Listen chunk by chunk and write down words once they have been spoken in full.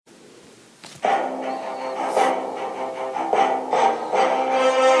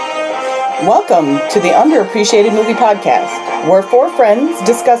Welcome to the Underappreciated Movie Podcast, where four friends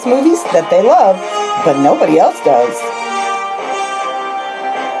discuss movies that they love, but nobody else does.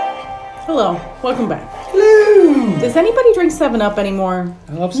 Hello, welcome back. Hello. Does anybody drink 7-Up anymore?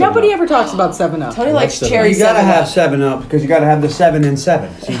 I love 7-Up. Nobody ever talks about 7-Up. Tony likes cherry. You gotta have 7-Up because you gotta have the 7 and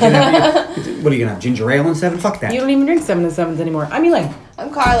 7. So you can have, what are you gonna have? Ginger ale and 7? Fuck that. You don't even drink 7 and 7s anymore. I'm Elaine.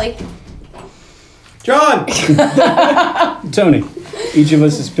 I'm Carly. John. Tony. Each of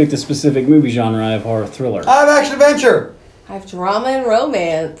us has picked a specific movie genre. I have horror thriller. I have action adventure. I have drama and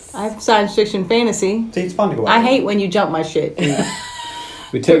romance. I have science fiction fantasy. See, it's fun to go out. I hate when you jump my shit.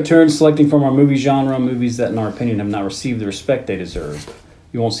 We take turns selecting from our movie genre movies that, in our opinion, have not received the respect they deserve.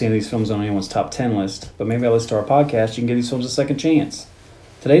 You won't see any of these films on anyone's top 10 list, but maybe I listen to our podcast, you can give these films a second chance.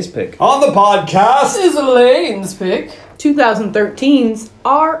 Today's pick. On the podcast This is Elaine's pick. 2013's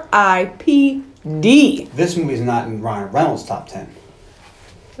RIPD. This movie's not in Ryan Reynolds' top 10.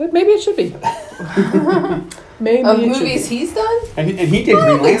 Maybe it should be. Maybe Of it movies should be. he's done? And he did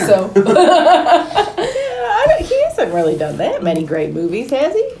I Green don't think Lantern. so. He hasn't really done that many great movies,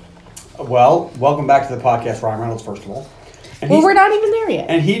 has he? Well, welcome back to the podcast, Ryan Reynolds, first of all. And Well, we're not even there yet.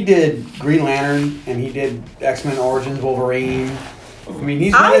 And he did Green Lantern, and he did X-Men Origins Wolverine. I mean,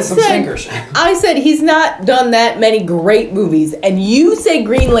 he's been in some sinkers. I said he's not done that many great movies, and you say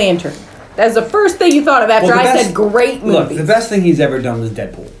Green Lantern. That's the first thing you thought of after I said great movies. Look, the best thing he's ever done was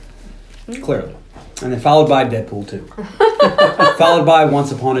Deadpool. Clearly. And then followed by Deadpool 2. Followed by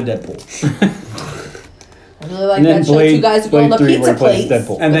Once Upon a Deadpool. I really like that show. Two guys who go on the pizza plate.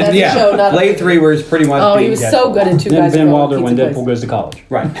 And then, Blade 3 was pretty much he was Deadpool. so good in Two Guys Then Who Go Ben on Wilder the when Pizza Deadpool Place. goes to college.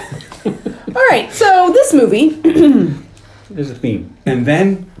 Right. All right, so this movie, There's a theme. And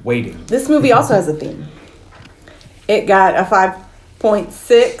then waiting. this movie also has a theme. It got a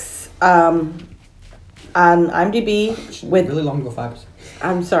 5.6 on IMDb with Really long ago, 5%.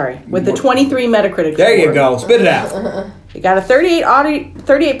 I'm sorry, with the 23 Metacritic There score. you go. Spit it out. It got a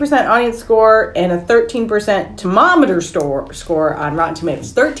 38% audience score and a 13% thermometer score on Rotten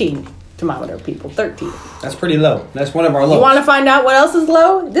Tomatoes. 13 thermometer people. 13. That's pretty low. That's one of our lows. You want to find out what else is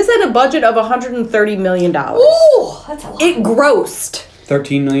low? This had a budget of $130 million. Ooh, that's a lot. It grossed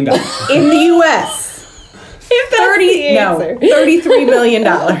 $13 million. in the U.S. $33 million.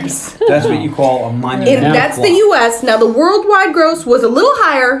 That's what you call a monument. And that's the U.S. Now, the worldwide gross was a little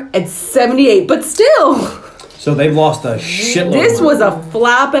higher at 78, but still, So they've lost a shitload. this of money. was a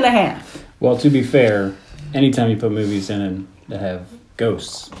flop and a half. Well, to be fair, anytime you put movies in that have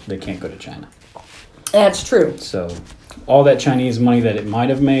ghosts, they can't go to China. That's true. So all that Chinese money that it might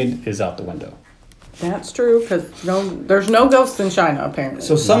have made is out the window. That's true, because there's no ghosts in China, apparently.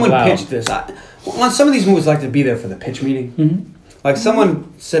 So someone Wow. pitched this. On some of these movies, I like to be there for the pitch meeting. Mm-hmm. Like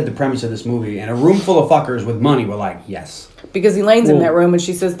someone said the premise of this movie, and a room full of fuckers with money were like, yes. Because Elaine's in Well- that room, and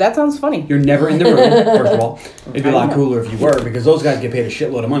she says, that sounds funny. You're never in the room, first of all. It'd be a lot cooler if you were, because those guys get paid a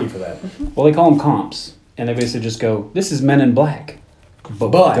shitload of money for that. Well, they call them comps, and they basically just go, this is Men in Black, but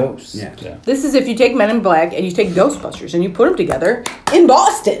with ghosts. Yeah. This is if you take Men in Black and you take Ghostbusters and you put them together in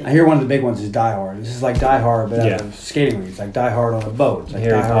Boston. I hear one of the big ones is Die Hard. This is like Die Hard, but Yeah. out of skating rings. It's like Die Hard on a boat. It's like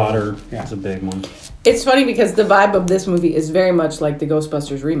Harry Die Hard Potter Yeah. is a big one. It's funny because the vibe of this movie is very much like the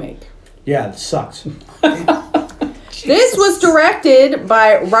Ghostbusters remake. Yeah, it sucks. This was directed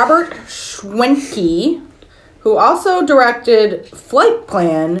by Robert Schwenke, who also directed Flight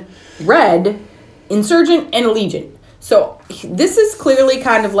Plan, Red, Insurgent, and Allegiant. So this is clearly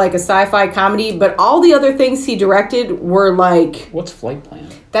kind of like a sci-fi comedy, but all the other things he directed were like... What's Flight Plan?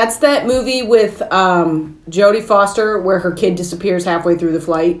 That's that movie with Jodie Foster where her kid disappears halfway through the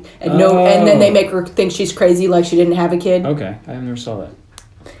flight, and and then they make her think she's crazy, like she didn't have a kid. Okay, I never saw that.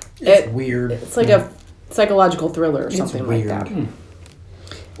 It's weird. It's like a psychological thriller or something like weird.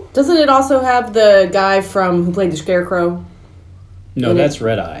 that. Doesn't it also have the guy who played the Scarecrow? No, that's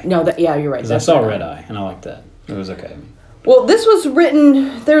Red Eye. No, yeah, you're right. Because I saw Red Eye, and I liked that. It was okay. Well, this was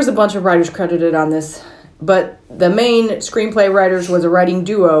written... There's a bunch of writers credited on this, but the main screenplay writers was a writing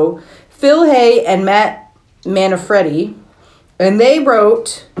duo, Phil Hay and Matt Manfredi, and they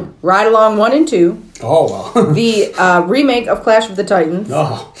wrote Ride Along 1 and 2, Oh, well. the remake of Clash of the Titans,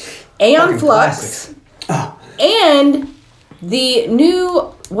 Oh, Aeon fucking Flux, classics. and the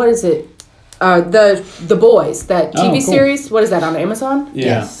new... What is it? The Boys, that TV cool. series. What is that, on Amazon? Yeah.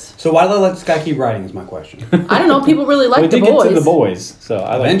 Yes. So why did they let this guy keep writing is my question. I don't know. People really like We The did get Boys. to The Boys, so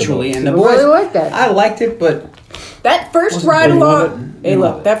I liked Eventually, The and Boys. the People boys... really like that. I liked it, but... That first Wasn't ride really love along. it. Hey, Didn't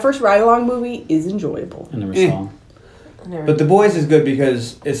love look, it. that first ride along movie is enjoyable. I never Eh. saw 'em. But The Boys is good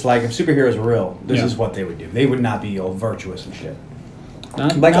because it's like, if superheroes were real, this Yeah. is what they would do. They would not be all virtuous and shit.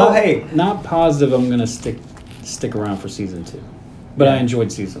 Not, Like, not, oh, hey. Not positive I'm going to stick around for season 2. But I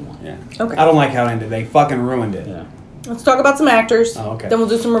enjoyed season 1. Yeah. Okay. I don't like how it ended. They fucking ruined it. Yeah. Let's talk about some actors. Oh, okay. Then we'll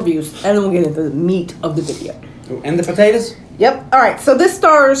do some reviews, and then we'll get into the meat of the video. And the potatoes? Yep. All right. So this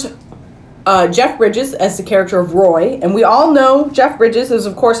stars Jeff Bridges as the character of Roy, and we all know Jeff Bridges is,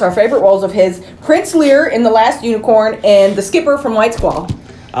 of course, our favorite roles of his: Prince Lear in The Last Unicorn and the Skipper from White Squall.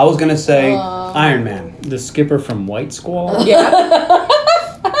 I was gonna say Iron Man. The skipper from White Squall? Yeah. Okay.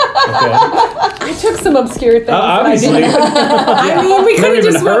 I took some obscure things. Obviously. I mean, we could Never have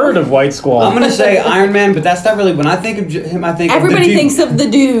even just heard of White Squall. I'm gonna say Iron Man, but that's not really when I think of him. I think Everybody of the dude. thinks of the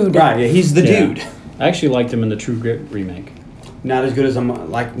dude. Right? Yeah, he's the Yeah. dude. I actually liked him in the True Grit remake. Not as good as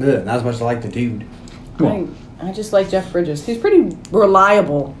I'm like. Not as much as I like the dude. I just like Jeff Bridges. He's pretty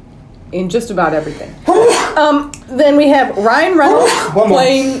reliable in just about everything. Then we have Ryan Reynolds One more.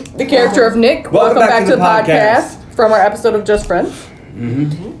 playing the character of Nick. Welcome back to the podcast from our episode of Just Friends.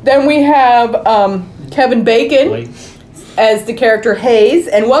 Mm-hmm. Then we have Kevin Bacon Wait. as the character Hayes.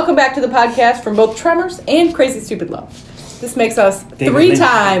 And welcome back to the podcast from both Tremors and Crazy Stupid Love. This makes us David 3 Lynch.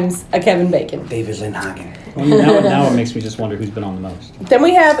 times a Kevin Bacon. David Lindhagen. Well, now it makes me just wonder who's been on the most. Then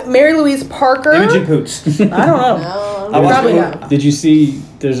we have Mary Louise Parker. Imogen Poots. I don't know. No, I watched Probably it. not. Did you see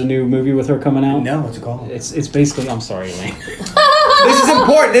there's a new movie with her coming out? No, what's it called? It's basically, I'm sorry, Elaine. This is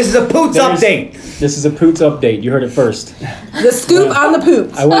important. This is a Poots update. This is a Poots update. You heard it first. The scoop on the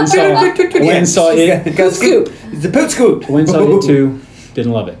poops. I went and saw it. Got Scoop. It's the Poot Scoop. Went and saw it too.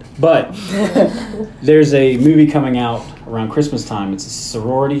 Didn't love it. But there's a movie coming out around Christmas time. It's a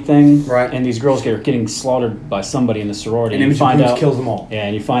sorority thing. Right. And these girls are getting slaughtered by somebody in the sorority. And you Imogen find Poots out kills them all. Yeah,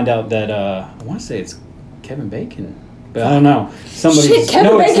 and you find out that I want to say it's Kevin Bacon. But I don't know. Somebody. Shit,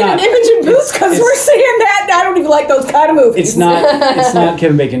 Kevin Bacon and Imogen Poots, because we're seeing that. I don't even like those kind of movies. It's not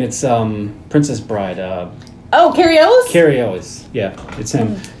Kevin Bacon. It's Princess Bride. Oh, Carrie Ellis? Carrie Ellis. Yeah, it's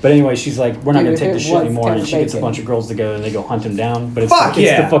him. But anyway, she's like, we're not going Dude, to take it this shit was anymore. Kevin And she gets a Bacon. bunch of girls together and they go hunt him down. But it's, Fuck it's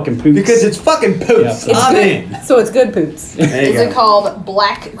yeah. the fucking Poots. Because it's fucking Poots. Yeah. I'm good. in. So it's good Poots. There you Is go. it called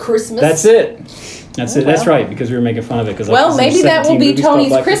Black Christmas? That's it. That's it. That's well. right, because we were making fun of it. Cause Well, like, maybe that will be movies called Tony's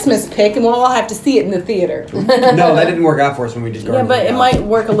Black Christmas pick, and we'll all have to see it in the theater. No, that didn't work out for us when we did Yeah, Guardians but of the it Galaxy. might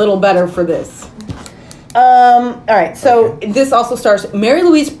work a little better for this. All right, so this also stars Mary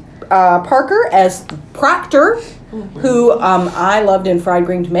Louise Parker as Proctor, who I loved in Fried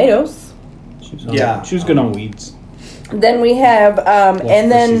Green Tomatoes. She was good on Weeds. Then we have,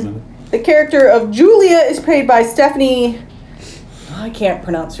 and then the character of Julia is played by Stephanie. I can't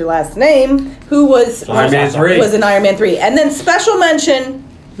pronounce her last name. Who was Iron Man 3. Was in Iron Man 3, and then special mention.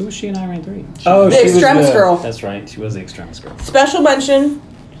 Who was she in Iron Man 3? Oh, The she was Extremis the girl. That's right. She was the Extremis girl. Special mention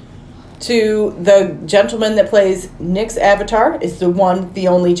to the gentleman that plays Nick's avatar. Is the one, the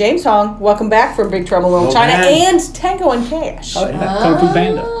only James Hong. Welcome back from Big Trouble in Little Oh, China man. and Tango and Cash. Oh, yeah. Kung Fu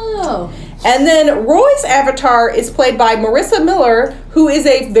Panda. Oh. And then Roy's avatar is played by Marissa Miller, who is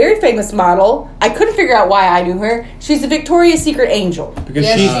a very famous model. I couldn't figure out why I knew her. She's a Victoria's Secret angel. Because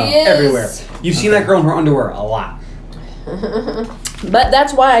Yes, she's she is. everywhere. You've seen that girl in her underwear a lot. But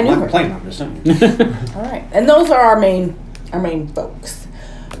that's why I I'm knew not her. complaining. I'm just saying. All right. And those are our main folks.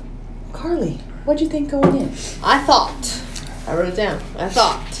 Carly, what'd you think going in? I wrote it down. I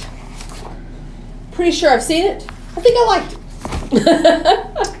thought. Pretty sure I've seen it. I think I liked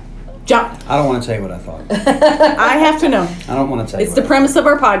it. John, I don't want to tell you what I thought. I have to know. I don't want to tell you. It's the premise of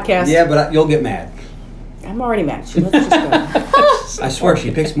our podcast. Yeah, but you'll get mad. I'm already mad at you. Let's just go. I swear, she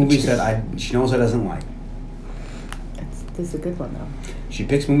picks movies that she knows I doesn't like. This is a good one, though. She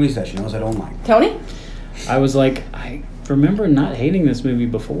picks movies that she knows I don't like. Tony? I was like, I remember not hating this movie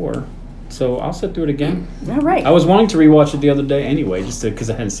before, so I'll sit through it again. All right. I was wanting to rewatch it the other day anyway, just because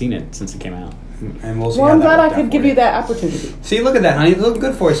I hadn't seen it since it came out. And we'll see. Well, how I'm that glad I worked out could for give you that opportunity. See, look at that, honey. It's looking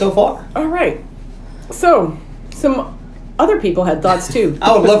good for you so far. All right. So, some other people had thoughts too.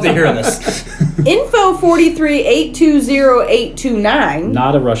 I would love to hear this. Info 43820829.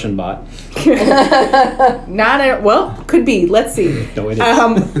 Not a Russian bot. Not a, well, could be. Let's see. No, it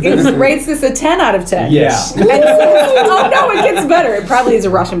is. It rates this a 10 out of 10. Yes. And oh no, it gets better. It probably is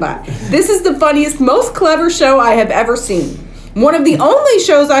a Russian bot. This is the funniest, most clever show I have ever seen. One of the only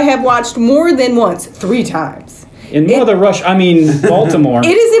shows I have watched more than once, 3 times. In Baltimore.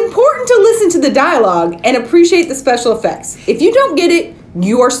 It is important to listen to the dialogue and appreciate the special effects. If you don't get it,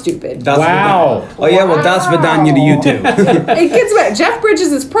 you are stupid. Das Wow. Vidanya. Oh, yeah, well, Das Vidanya to you, too. It gets better. Jeff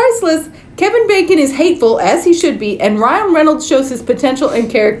Bridges is priceless. Kevin Bacon is hateful, as he should be, and Ryan Reynolds shows his potential and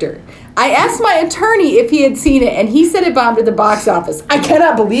character. I asked my attorney if he had seen it, and he said it bombed at the box office. I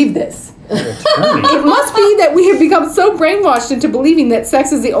cannot believe this. It must be that we have become so brainwashed into believing that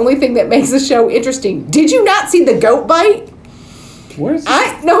sex is the only thing that makes a show interesting. Did you not see the goat bite? Where's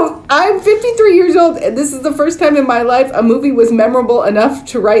I'm 53 years old, and this is the first time in my life a movie was memorable enough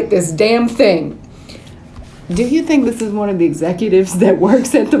to write this damn thing. Do you think this is one of the executives that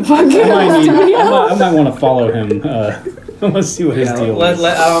works at the fucking studio? I might want to follow him. I want to see what his deal is.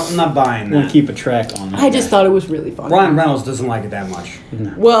 I'm not buying I want that. to keep a track on that. I just thought it was really funny. Ryan Reynolds doesn't like it that much.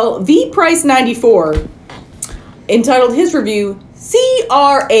 Well, V Price 94 entitled his review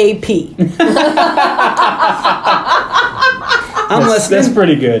CRAP. I'm listening. That's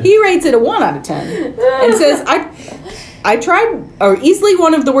pretty good. He rates it a 1 out of 10 and says, I tried, or easily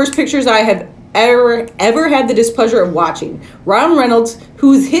one of the worst pictures I have ever had the displeasure of watching. Ryan Reynolds,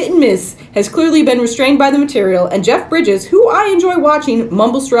 whose hit and miss has clearly been restrained by the material, and Jeff Bridges, who I enjoy watching,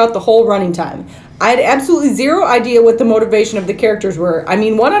 mumbles throughout the whole running time. I had absolutely zero idea what the motivation of the characters were. I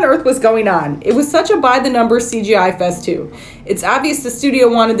mean, what on earth was going on? It was such a by-the-numbers CGI fest, too. It's obvious the studio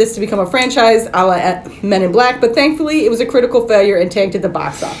wanted this to become a franchise a la Men in Black, but thankfully it was a critical failure and tanked at the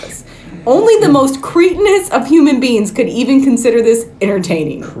box office. Only the most cretinous of human beings could even consider this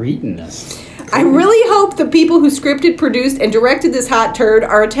entertaining. Cretinous. I really hope the people who scripted, produced, and directed this hot turd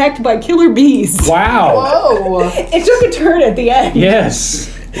are attacked by killer bees. Wow. Whoa. It took a turn at the end.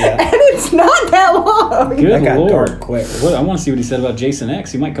 Yes. Yeah. And it's not that long. Good That got Lord. dark quick. What, I want to see what he said about Jason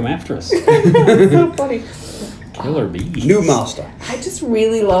X. He might come after us. So funny. Killer bees. New master. I just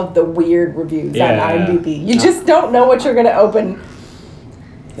really love the weird reviews Yeah. on IMDb. You just don't know what you're going to open.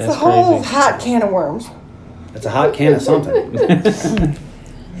 It's That's a whole crazy. hot can of worms. That's a hot can of something.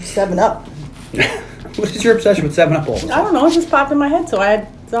 7-Up. What is your obsession with 7-Up all the time? I don't know. It just popped in my head, so I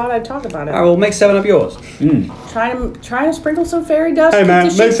thought I'd talk about it. All right, well, make 7-Up yours. Trying to sprinkle some fairy dust. Hey, keep man,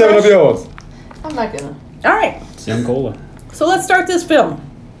 the make shit 7-Up fresh. yours. I'm not gonna. All right. Young Cola. So let's start this film.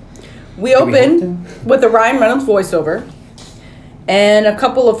 We we open with a Ryan Reynolds voiceover and a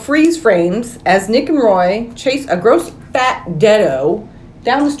couple of freeze frames as Nick and Roy chase a gross fat deado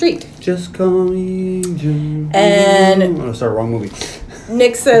down the street. Just call me John. And I'm gonna start a wrong movie.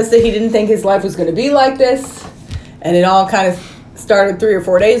 Nick says that he didn't think his life was going to be like this. And it all kind of started 3 or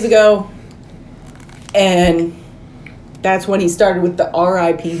 4 days ago. And that's when he started with the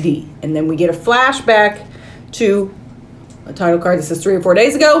RIPD. And then we get a flashback to a title card that says 3 or 4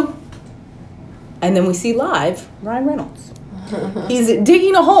 days ago. And then we see live Ryan Reynolds. He's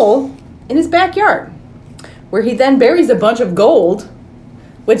digging a hole in his backyard, where he then buries a bunch of gold,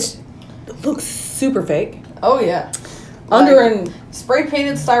 which looks super fake. Oh yeah. Under Like an spray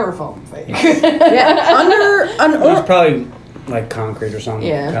painted styrofoam fake. yeah, under an It's probably like concrete or something.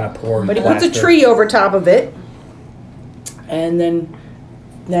 Yeah. Kind of poured. but he puts a plaster. tree over top of it, and then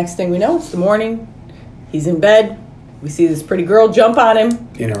next thing we know, it's the morning. He's in bed. We see this pretty girl jump on him,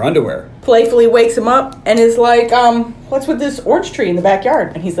 in her underwear. playfully wakes him up, and is like, what's with this orange tree in the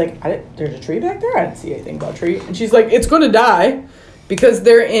backyard? And he's like, there's a tree back there? I didn't see anything about a tree. And she's like, it's going to die because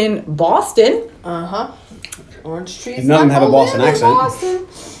they're in Boston. Uh-huh. Orange trees. And none of them have a not Boston gonna live in accent.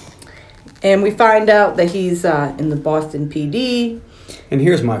 Boston. And we find out that he's in the Boston PD. And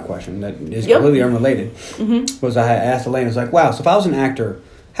here's my question that is Yep. completely unrelated. Was I asked Elaine, I was like, wow, so if I was an actor,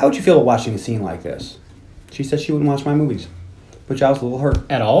 how would you feel watching a scene like this? She said she wouldn't watch my movies, which I was a little hurt.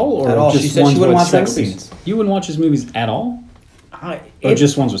 At all? Or At all. just She said ones she wouldn't with watch my sex movies. scenes? You wouldn't watch his movies at all? Or If,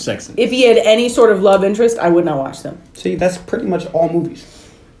 just ones with sex scenes? if he had any sort of love interest, I would not watch them. See, that's pretty much all movies.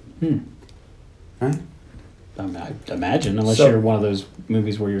 Right? I mean, I imagine, unless So- you're one of those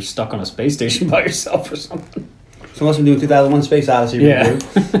movies where you're stuck on a space station by yourself or something. So unless I'm doing 2001 Space Odyssey, Yeah.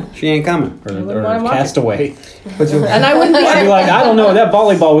 review, she ain't coming. Or, wouldn't wanna watch it. Castaway. And I wouldn't I'd be be like, I don't know, that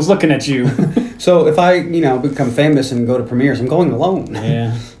volleyball was looking at you. So if I, become famous and go to premieres, I'm going alone.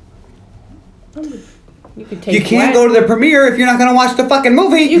 Yeah. You could take You can't go to the premiere if you're not going to watch the fucking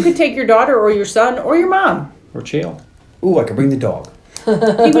movie. You could take your daughter or your son or your mom. Or chill. Ooh, I could bring the dog. He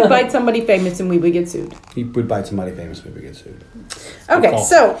would bite somebody famous and we would get sued. He would bite somebody famous if we get sued. Okay, call.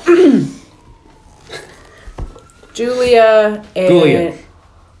 so Julia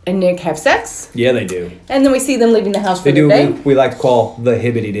and Nick have sex, Yeah, they do. and then we see them leaving the house for They the do day. what we like to call the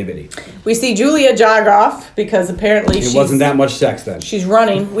hibbity dibbity. We see Julia jog off because apparently It wasn't that much sex then. she's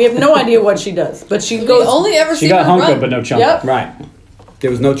running. We have no idea what she does, but she We goes. only ever She see got her hunka, run. but no chunka. Yep. Right.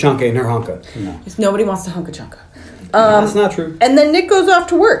 There was no chunka in her hunka. If nobody wants to hunka chunka. That's not true. And then Nick goes off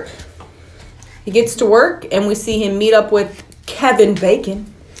to work. He gets to work, and we see him meet up with Kevin Bacon,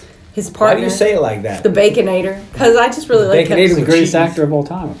 his Why partner, do you say it like that? the Baconator, because I just really like Baconator Kevin. He's the with greatest cheese. actor of all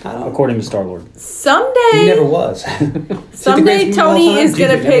time, Oh. according to Star-Lord. Someday, He never was. someday Tony is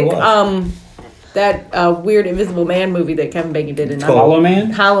gonna He never pick was. that weird Invisible Man movie that Kevin Bacon did in called Hollow Man?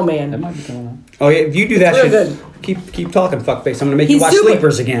 Hollow That Man. might be going on. Oh yeah, if you do that real shit, good. Keep talking, fuckface. I'm gonna make you watch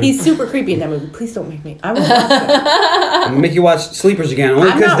Sleepers again. He's super creepy in that movie. Please don't make me. I won't watch that. I'm gonna make you watch Sleepers again,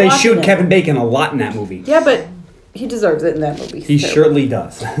 only because they shoot Kevin Bacon a lot in that movie. Yeah, but he deserves it in that movie. He surely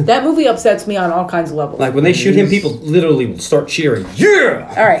does. That movie upsets me on all kinds of levels. Like when they shoot him, people literally will start cheering.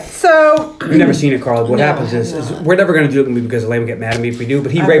 Yeah. All right, so You've never seen it, Carl. What happens is we're never gonna do it because Elaine will get mad at me if we do.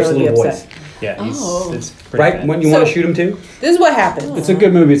 But he rapes really little boys. upset. Yeah, it's pretty Right bad. when you want to shoot him too. This is what happens. It's a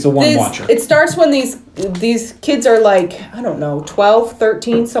good movie. It's a one-watcher. It starts when these kids are like, I don't know, 12,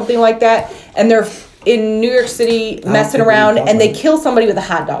 13, something like that. And they're in New York City messing around and they kill somebody with a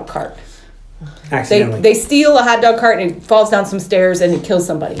hot dog cart. Accidentally. They steal a hot dog cart and it falls down some stairs and it kills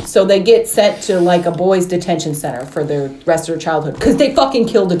somebody. So they get sent to like a boys' detention center for their rest of their childhood. Because they fucking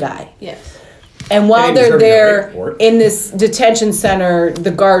killed a guy. Yes. And while They they're deserve there to get raped in this detention center,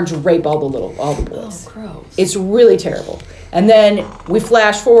 the guards rape all the boys. Oh, gross. It's really terrible. And then we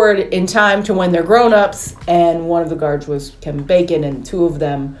flash forward in time to when they're grown-ups, and one of the guards was Kevin Bacon, and two of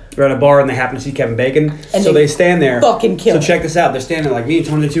them... They're at a bar and they happen to see Kevin Bacon. And so they stand there. fucking kill him. So check this out. They're standing like me and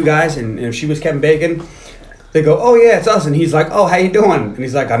Tony, the two guys, and if she was Kevin Bacon, they go, "Oh yeah, it's us." And he's like, "Oh, how you doing?" And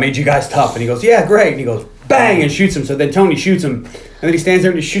he's like, "I made you guys tough." And he goes, "Yeah, great." And he goes, bang, and shoots him. So then Tony shoots him. And then he stands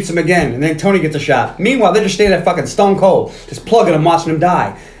there and he shoots him again. And then Tony gets a shot. Meanwhile, they're just standing there fucking stone cold, just plugging him, watching him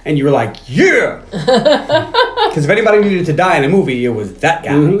die. And you were like, yeah! Because if anybody needed to die in a movie, it was that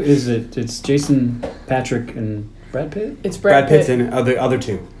guy. Who is it? It's Jason Patrick and Brad Pitt? It's Brad Pitt's in the other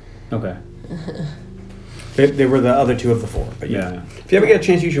two. Okay. They were the other two of the four. But yeah. If you ever get a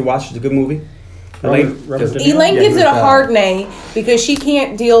chance, you should watch it. It's a good movie. Elaine gives it a hard nay because she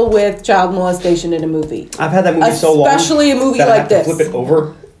can't deal with child molestation in a movie. I've had that movie so long. Especially a movie that I like have to this. flip it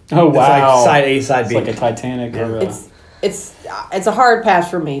over. Oh, wow. It's like side A, side B. It's like a Titanic. Or It's a hard pass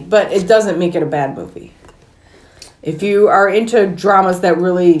for me, but it doesn't make it a bad movie. If you are into dramas that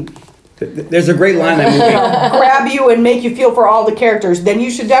really... There's a great line in that movie. grab you and make you feel for all the characters, then you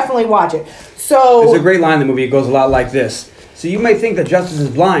should definitely watch it. So there's a great line in the movie. It goes a lot like this. So you may think that justice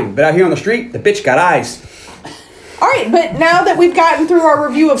is blind, but out here on the street, the bitch got eyes. All right, but now that we've gotten through our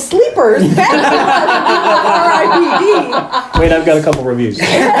review of Sleepers, back to our review of RIPD. Wait, I've got a couple reviews. So,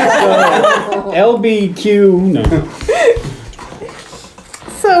 LBQ, no.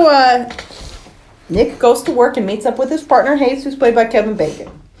 So, Nick goes to work and meets up with his partner, Hayes, who's played by Kevin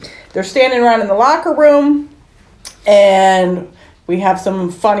Bacon. They're standing around in the locker room, and we have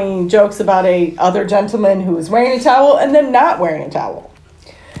some funny jokes about a other gentleman who is wearing a towel and then not wearing a towel.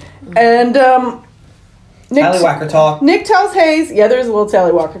 And Tallywhacker talk. Nick tells Hayes, yeah, there's a little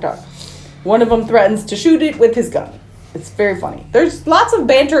tallywhacker talk. One of them threatens to shoot it with his gun. It's very funny. There's lots of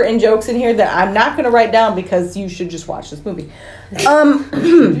banter and jokes in here that I'm not going to write down because you should just watch this movie. I don't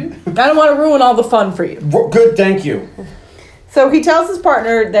want to ruin all the fun for you. Good, thank you. So he tells his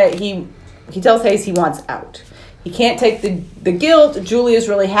partner that he tells Hayes he wants out. He can't take the guilt. Julia's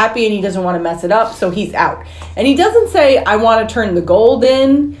really happy and he doesn't want to mess it up, so he's out. And he doesn't say, I want to turn the gold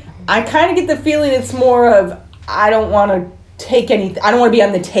in. I kind of get the feeling it's more of, I don't want to take anything. I don't want to be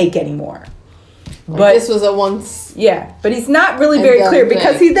on the take anymore. But this was a once. Yeah, but he's not really very clear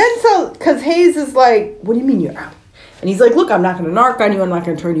because because Hayes is like, what do you mean you're out? And he's like, look, I'm not going to narc on you. I'm not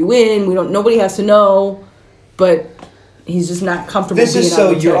going to turn you in. Nobody has to know. But he's just not comfortable. This is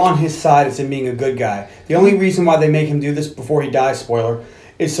so you're on his side as him being a good guy. The only reason why they make him do this before he dies, spoiler,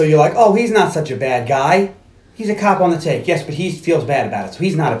 is so you're like, oh, he's not such a bad guy. He's a cop on the take. Yes, but he feels bad about it, so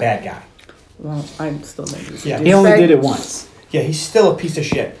he's not a bad guy. Well, I'm still maybe. Yeah, he only did it once. Yeah, he's still a piece of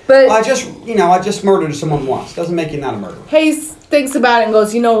shit. But I just murdered someone once. Doesn't make you not a murderer. Hayes thinks about it and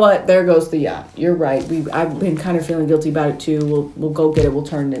goes, you know what? There goes the yacht. You're right. I've been kind of feeling guilty about it too. We'll go get it. We'll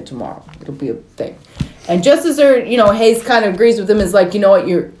turn it in tomorrow. It'll be a thing. And just as Hayes kind of agrees with him, is like, you know what?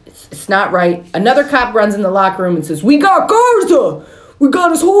 It's not right. Another cop runs in the locker room and says, "We got Garza. We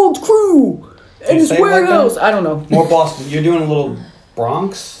got his whole crew and his warehouse." I don't know. More Boston. You're doing a little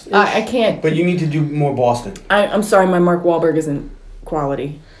Bronx. I can't. But you need to do more Boston. I'm sorry, my Mark Wahlberg isn't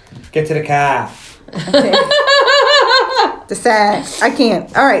quality. Get to the car. The sax. I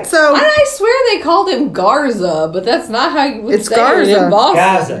can't. All right, so. Why did I swear they called him Garza, but that's not how you would say Garza. it in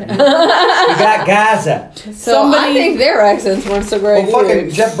Boston. Gaza. You got Gaza. So I think their accents weren't so great. Well, fucking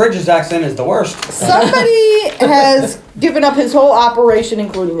Jeff Bridges' accent is the worst. Somebody has given up his whole operation,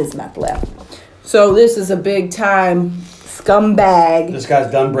 including his meth lab. So this is a big time scumbag. This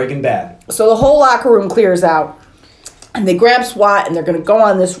guy's done Breaking Bad. So the whole locker room clears out. And they grab SWAT and they're going to go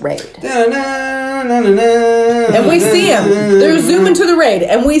on this raid. And we see him. They're zooming to the raid.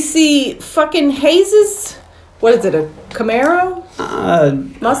 And we see fucking Hayes' What is it? A Camaro?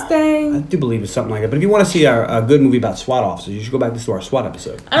 Mustang? I do believe it's something like that. But if you want to see a good movie about SWAT officers, you should go back to our SWAT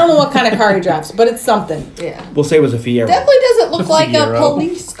episode. I don't know what kind of car he drives, but it's something. Yeah. We'll say it was a Fiero. Definitely doesn't look like a Fiero.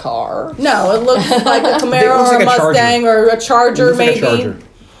 police car. No, it looks like a Camaro looks or like a a Charger. Mustang or a Charger, Looks like a maybe. Charger.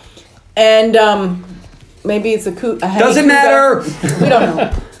 And maybe it's a Heavy Doesn't Cougar. matter. We don't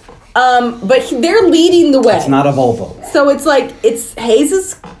know. But they're leading the way. It's not a Volvo. So it's like, it's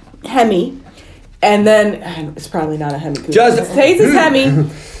Hayes' Hemi, and then, it's probably not a Hemi Cougar. Just- It's Hayes' Hemi,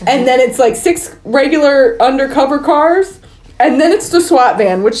 and then it's like 6 regular undercover cars, and then it's the SWAT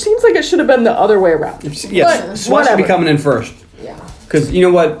van, which seems like it should have been the other way around. Yes, But SWAT should be whatever. coming in first. Yeah. Because you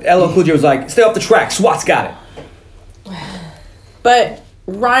know what? LL Cool J was like, stay off the track. SWAT's got it. But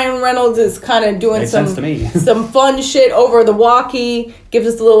Ryan Reynolds is kind of doing Makes some sense to me. some fun shit over the walkie, gives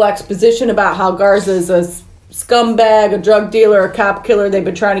us a little exposition about how Garza is a scumbag, a drug dealer, a cop killer. They've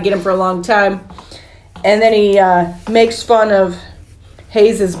been trying to get him for a long time. And then he makes fun of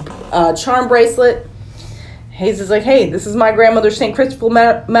Hayes' charm bracelet. Hayes is like, hey, this is my grandmother's St. Christopher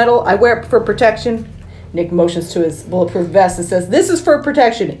medal. I wear it for protection. Nick motions to his bulletproof vest and says, this is for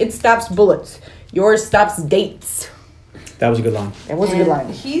protection. It stops bullets. Yours stops dates. That was a good line. That was a good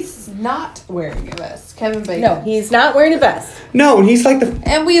line. He's not wearing a vest. Kevin Bacon. No, he's not wearing a vest. No, and he's like the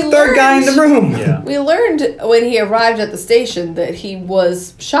And we third guy in the room. Yeah. We learned when he arrived at the station that he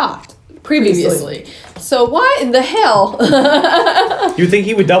was shot previously. So why in the hell? You think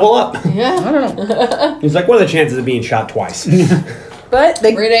he would double up? Yeah. I don't know. He's like, what are the chances of being shot twice? But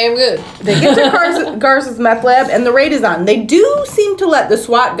they Pretty damn good. get to Garza's meth lab, and the raid is on. They do seem to let the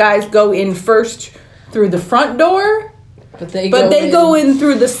SWAT guys go in first through the front door, But they go in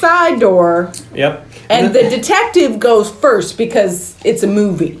through the side door, Yep. and the detective goes first because it's a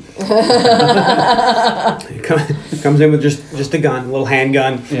movie. He comes in with just a gun, a little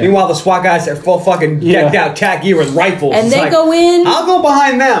handgun. Yeah. Meanwhile, the SWAT guys are full fucking decked out tack gear with rifles. And It's they like, go in, I'll go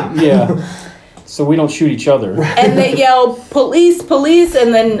behind them. Yeah. So we don't shoot each other. and they yell, police, police,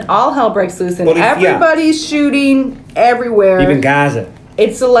 and then all hell breaks loose, and Police, yeah. everybody's shooting everywhere. Even Gaza.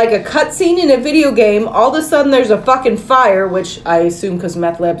 It's like a cutscene in a video game. All of a sudden, there's a fucking fire, which I assume because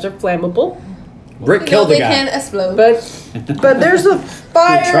meth labs are flammable. Brick killed the they guy. can explode. But there's a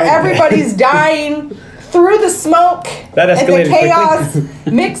fire. tried that. Everybody's dying through the smoke. That escalated and the chaos.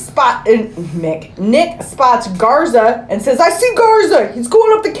 Nick spots Garza and says, "I see Garza. He's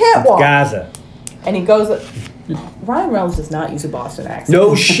going up the catwalk." Gaza. And he goes. Ryan Reynolds does not use a Boston accent.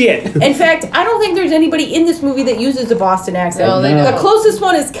 No shit. In fact, I don't think there's anybody in this movie that uses a Boston accent. No, they No. don't. The closest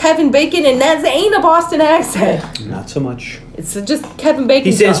one is Kevin Bacon, and that ain't a Boston accent. Not so much. It's just Kevin Bacon.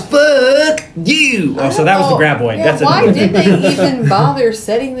 He says, "Fuck you." Oh, so that was the graboid. Yeah, That's why it. did they even bother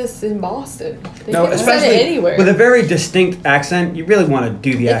setting this in Boston? They No, could have said especially it anywhere. with a very distinct accent. You really want to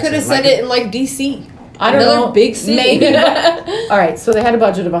do the They accent. could have said Like, it in like DC. I don't Another know. big city. Maybe. All right, so they had a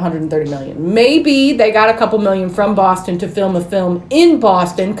budget of 130 million. Maybe they got a couple million from Boston to film a film in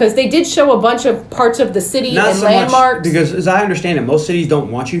Boston because they did show a bunch of parts of the city Not and so landmarks. much because, as I understand it, most cities don't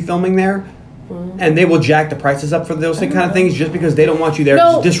want you filming there, and they will jack the prices up for those kind of things just because they don't want you there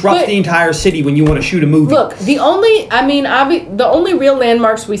No, to disrupt but- the entire city when you want to shoot a movie. Look, the only real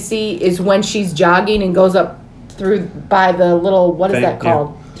landmarks we see is when she's jogging and goes up through by the little, what is Thing, that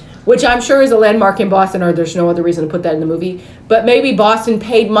called? Which I'm sure is a landmark in Boston, or there's no other reason to put that in the movie. But maybe Boston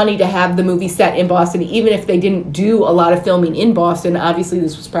paid money to have the movie set in Boston, even if they didn't do a lot of filming in Boston. Obviously,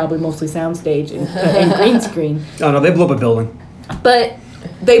 this was probably mostly soundstage and green screen. Oh no, they blew up a building. But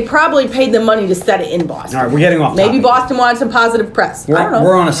they probably paid them money to set it in Boston. All right, we're getting off. Maybe topic. Boston wanted some positive press. I don't know.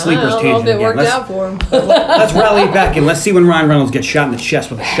 We're on a I sleeper's don't know if tangent it again. worked Let's, out for him. let's rally it back and let's see when Ryan Reynolds gets shot in the chest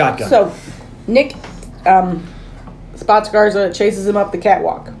with a shotgun. So, Nick spots Garza, chases him up the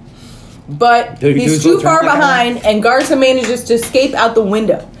catwalk. But Did he do he's his too little far turn like that? behind, and Garza manages to escape out the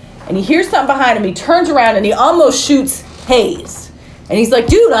window. And he hears something behind him. He turns around, and he almost shoots Hayes. And he's like,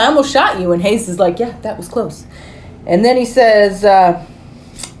 dude, I almost shot you. And Hayes is like, yeah, that was close. And then he says, I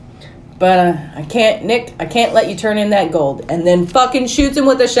can't, Nick, I can't let you turn in that gold. And then fucking shoots him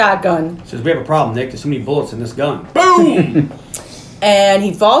with a shotgun. Says, we have a problem, Nick. There's so many bullets in this gun. Boom! And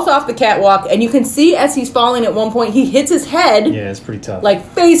he falls off the catwalk. And you can see as he's falling at one point, he hits his head. Yeah, it's pretty tough. Like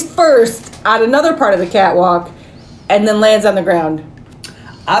face first on another part of the catwalk, and then lands on the ground.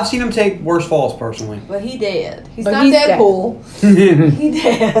 I've seen him take worse falls personally. But he dead. He's But not he's dead. Deadpool. He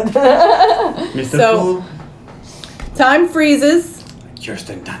dead. Mr. So- Fool, Time freezes,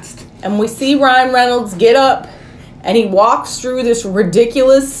 Kirsten Dunst. and we see Ryan Reynolds get up, and he walks through this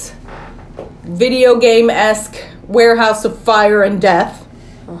ridiculous video game-esque warehouse of fire and death.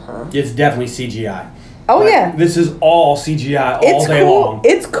 It's definitely CGI. Oh yeah. This is all CGI all It's day cool. long.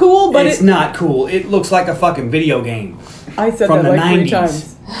 It's cool, but it's not cool. It looks like a fucking video game. I said from that the like 3 90s.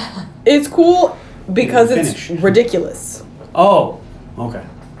 times. It's cool because it's Finish. ridiculous. Oh, okay.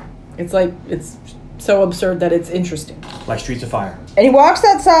 It's like it's so absurd that it's interesting. Like Streets of Fire. And he walks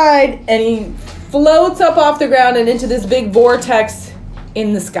outside and he floats up off the ground and into this big vortex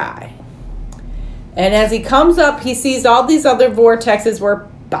in the sky. And as he comes up, he sees all these other vortexes where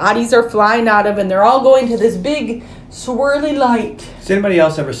bodies are flying out of, and they're all going to this big swirly light. Does anybody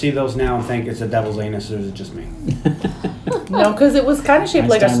else ever see those now and think it's a devil's anus, or is it just me? No, because it was kind of shaped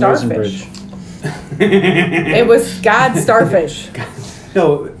like a Einstein starfish. It was God's starfish.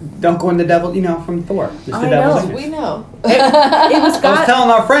 No, don't go in the devil, from Thor. It's the I devil's know. anus. We know. It was I was God. telling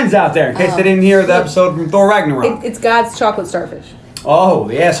our friends out there in case they didn't hear the episode from Thor Ragnarok. It's God's chocolate starfish. Oh,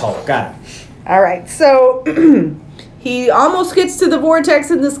 the asshole. Got it. All right, so he almost gets to the vortex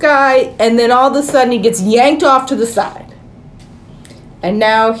in the sky, and then all of a sudden he gets yanked off to the side. And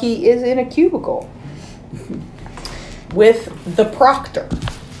now he is in a cubicle with the proctor.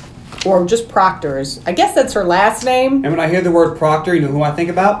 Or just proctors. I guess that's her last name. And when I hear the word proctor, you know who I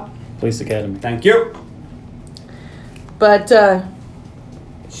think about? Police Academy. Thank you. But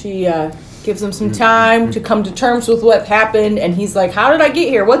she gives him some time to come to terms with what happened. And he's like, how did I get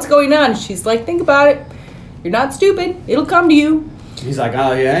here? What's going on? She's like, think about it. You're not stupid. It'll come to you. He's like,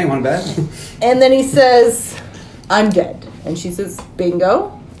 oh, yeah, ain't one bad. And then he says, I'm dead. And she says,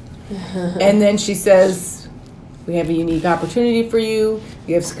 bingo. And then she says, we have a unique opportunity for you.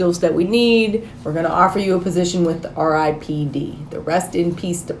 You have skills that we need. We're going to offer you a position with the RIPD, the Rest in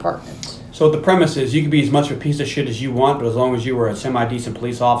Peace Department. So the premise is you can be as much of a piece of shit as you want, but as long as you were a semi-decent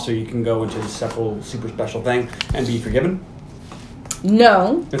police officer, you can go into this super special thing and be forgiven?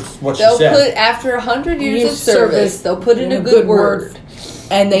 No. That's what she They'll said. put, after 100 years of service, they'll put in a good word.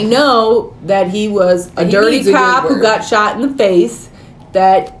 And they know that he was a And he dirty needs a good cop who word. got shot in the face,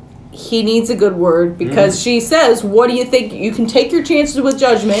 that he needs a good word, because she says, what do you think? You can take your chances with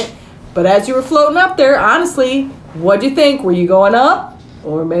judgment, but as you were floating up there, honestly, what do you think? Were you going up?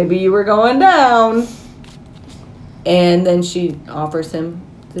 Or maybe you were going down? And then she offers him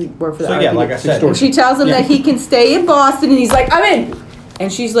to work for the So yeah, RIPD. like I said, And she tells him that he can stay in Boston, and he's like, I'm in.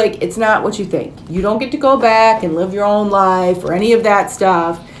 And she's like, it's not what you think. You don't get to go back and live your own life or any of that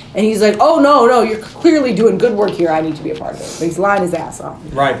stuff. And he's like, oh, no, you're clearly doing good work here. I need to be a part of it. But he's lying his ass off.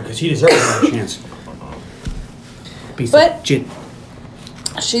 right, because he deserves another chance. Piece But- of shit.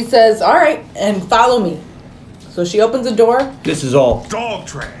 She says, all right, and follow me. So she opens a door. This is all. Dog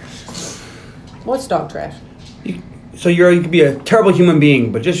trash. What's dog trash? So you could be a terrible human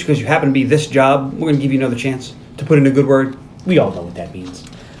being, but just because you happen to be this job, we're going to give you another chance to put in a good word. We all know what that means.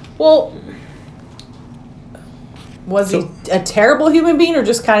 Well, was he a terrible human being or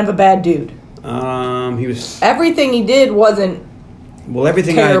just kind of a bad dude? He was. Everything he did wasn't. Well,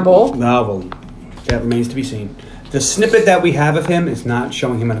 everything Terrible. well, that remains to be seen. The snippet that we have of him is not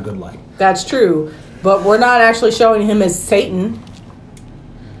showing him in a good light. That's true. But we're not actually showing him as Satan.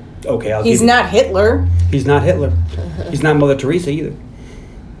 Okay, I'll He's give you- not Hitler. He's not Hitler. He's not Mother Teresa either.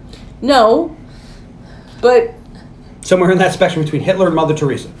 No. But Somewhere in that spectrum between Hitler and Mother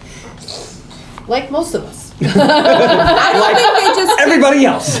Teresa. Like most of us. I don't think they just. Everybody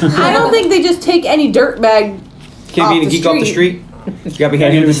else. I don't think they just take any dirtbag. Can't Off be a the geek off the street. You gotta be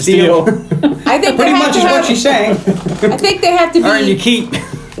handy Handy with with steel. I think Pretty they have much to is have, what she's saying. I think they have to Earn your be keep.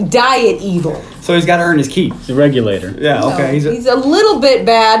 diet evil. So he's got to earn his keep. He's a regulator. Yeah, okay. He's a little bit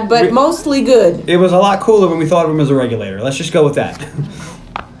bad, but mostly good. It was a lot cooler when we thought of him as a regulator. Let's just go with that.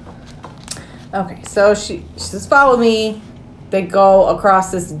 Okay, so she says, follow me. They go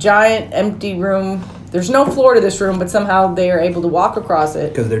across this giant empty room. There's no floor to this room, but somehow they are able to walk across it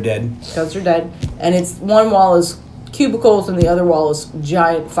Because they're dead. because they're dead. And it's one wall is cubicles and the other wall is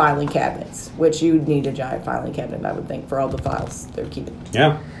giant filing cabinets, which you would need a giant filing cabinet, I would think, for all the files they're keeping.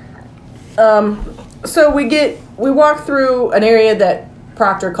 Yeah. So we walk through an area that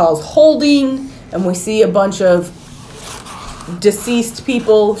Proctor calls holding, and we see a bunch of deceased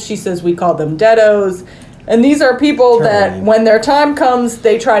people. She says we call them deados. And these are people that Terrible. when their time comes,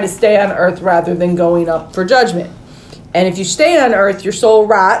 they try to stay on Earth rather than going up for judgment. And if you stay on Earth, your soul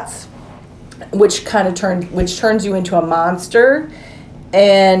rots, which turns you into a monster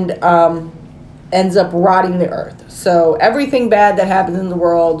and ends up rotting the Earth. So everything bad that happens in the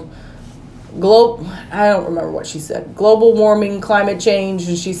world, I don't remember what she said. Global warming, climate change,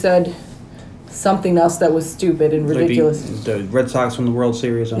 and she said something else that was stupid and ridiculous. Like the Red Sox from the World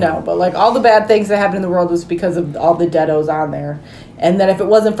Series. No, but like all the bad things that happened in the world was because of all the deados on there. And that if it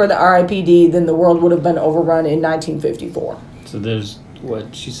wasn't for the RIPD, then the world would have been overrun in 1954. So there's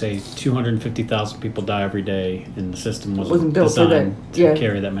what she say, 250,000 people die every day, and the system Wasn't built for designed that. to Yeah.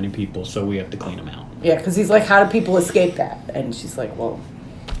 carry that many people, so we have to clean them out. Yeah, because he's like, how do people escape that? And she's like, well,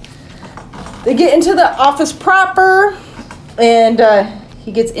 they get into the office proper, and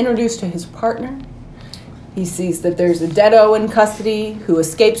he gets introduced to his partner. He sees that there's a deado in custody who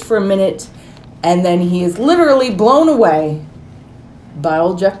escapes for a minute, and then he is literally blown away by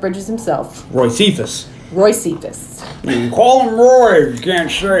old Jeff Bridges himself, Roy Cephas. Roy Cephas. You can call him Roy, you can't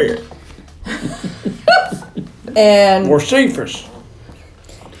say it. And Or Cephas.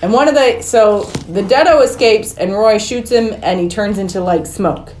 And so the deado escapes, and Roy shoots him, and he turns into like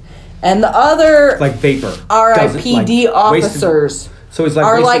smoke. And the other Like vapor. RIPD officers So he's like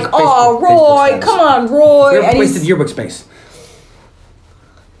are wasted like, "Oh, Facebook Roy, space. come on, Roy!" And Wasted yearbook space.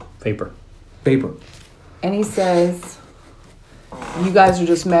 Vapor. and he says, "You guys are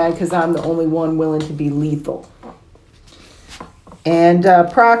just mad because I'm the only one willing to be lethal." And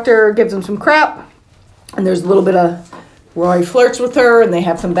Proctor gives him some crap, and there's a little bit of Roy flirts with her, and they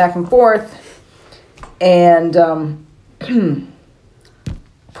have some back and forth. And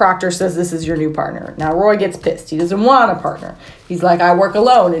Proctor says, "This is your new partner." Now Roy gets pissed. He doesn't want a partner. He's like, "I work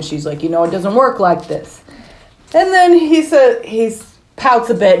alone," and she's like, "You know, it doesn't work like this." And then he pouts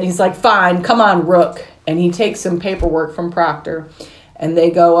a bit, and he's like, "Fine, come on, Rook." And he takes some paperwork from Proctor, and they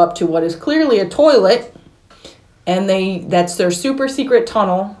go up to what is clearly a toilet, and that's their super secret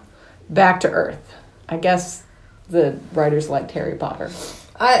tunnel back to Earth. I guess the writers liked Harry Potter.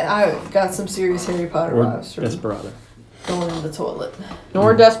 I got some serious Harry Potter Or vibes from Desperado. going in the toilet.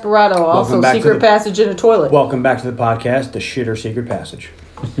 Nor Desperado, also back to secret the- passage in a toilet. Welcome back to the podcast, The Shitter Secret Passage.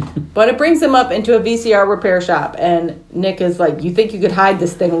 But it brings them up into a VCR repair shop, and Nick is like, "You think you could hide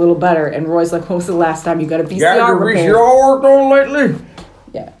this thing a little better?" And Roy's like, "When was the last time you got a VCR repaired?" worked on lately?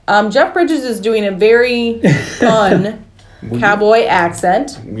 Yeah. Jeff Bridges is doing a very fun cowboy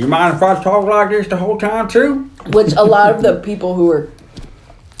accent, You mind if I talk like this the whole time too? which a lot of the people who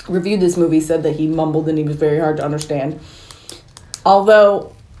reviewed this movie said that he mumbled and he was very hard to understand.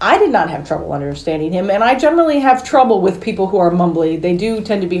 Although I did not have trouble understanding him, and I generally have trouble with people who are mumbly. They do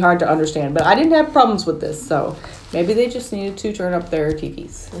tend to be hard to understand, but I didn't have problems with this, so maybe they just needed to turn up their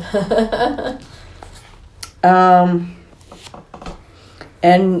TVs.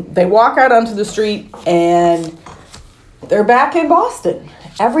 And they walk out onto the street, and they're back in Boston.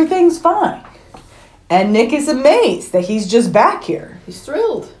 Everything's fine. And Nick is amazed that he's just back here. He's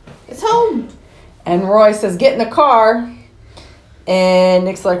thrilled. It's home. And Roy says, "Get in the car." And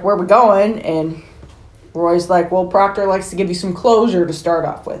Nick's like, "Where are we going?" And Roy's like, "Well, Proctor likes to give you some closure to start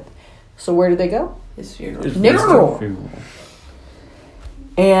off with." So where did they go? His funeral. Nick's funeral.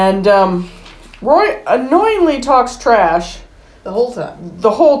 And Roy annoyingly talks trash The whole time.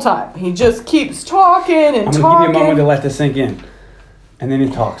 the whole time. He just keeps talking and I'm going to give talking. you a moment to let this sink in. And then he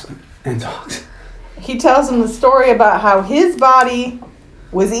talks and talks. He tells him the story about how his body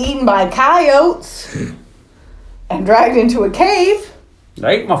was eaten by coyotes and dragged into a cave.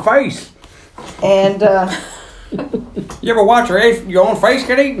 They ate my face. And You ever watch your own face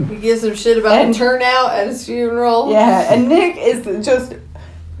get eaten? He gives him shit about And- the turnout at his funeral. yeah, and Nick is just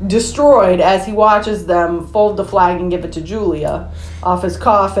destroyed as he watches them fold the flag and give it to Julia off his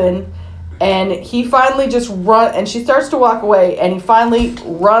coffin. And he finally just and she starts to walk away, and he finally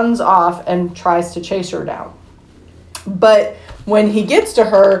runs off and tries to chase her down. But when he gets to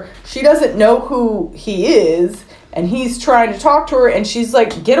her, she doesn't know who he is, and he's trying to talk to her, and she's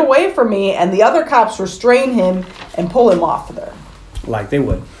like, "Get away from me," and the other cops restrain him and pull him off of there. Like they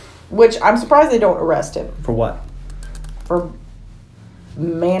would. Which I'm surprised they don't arrest him For what? for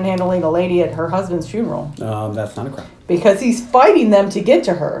manhandling a lady at her husband's funeral. That's not a crime. Because he's fighting them to get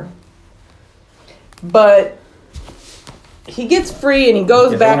to her. But he gets free and he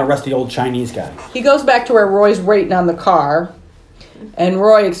goes They back. want to arrest the old Chinese guy. He goes back to where Roy's waiting on the car, and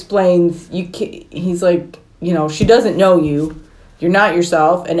Roy explains, he's like, you know, she doesn't know you. You're not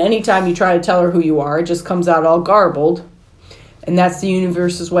yourself, and anytime you try to tell her who you are, it just comes out all garbled. And that's the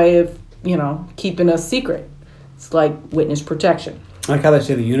universe's way of, you know, keeping us secret. It's like witness protection. I like how they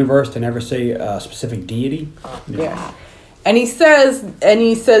say the universe, they never say a specific deity. Yeah. And he says,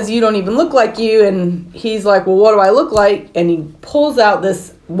 "You don't even look like you." And he's like, "Well, what do I look like?" And he pulls out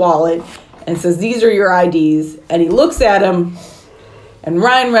this wallet and says, "These are your IDs." And he looks at him, and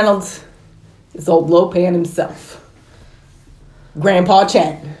Ryan Reynolds is old Lopan himself, Grandpa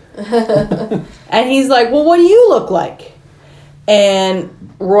Chen. And he's like, "Well, what do you look like?" And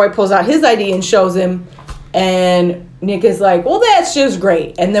Roy pulls out his ID and shows him, and Nick is like, "Well, that's just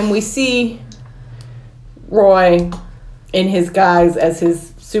great." And then we see Roy in his guise as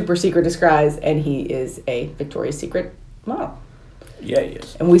his super secret disguise, and he is a Victoria's Secret model. Yeah, he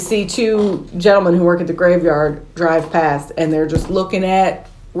is. And we see two gentlemen who work at the graveyard drive past, and they're just looking at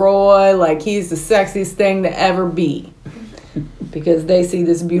Roy like he's the sexiest thing to ever be. Because they see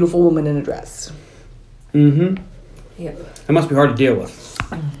this beautiful woman in a dress. Mm-hmm. Yep. That must be hard to deal with.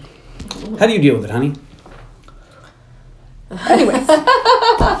 How do you deal with it, honey? Anyways,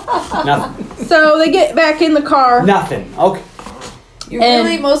 Nothing. so they get back in the car. Nothing. Okay. You And-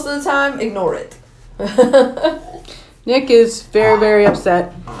 really, most of the time, ignore it. Nick is very, very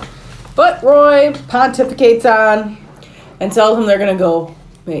upset. But Roy pontificates on and tells them they're going to go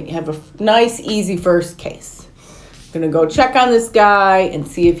have a nice, easy first case. Going to go check on this guy and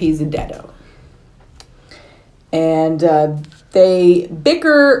see if he's a deado. And they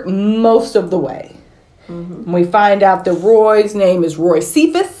bicker most of the way. Mm-hmm. We find out that Roy's name is Roy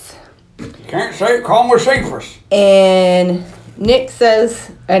Cephas. Can't say it. Call him Cephas. And Nick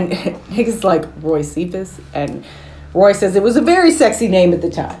says, and Nick is like, Roy Cephas? And Roy says it was a very sexy name at the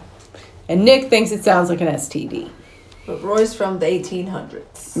time. And Nick thinks it sounds like an STD. But Roy's from the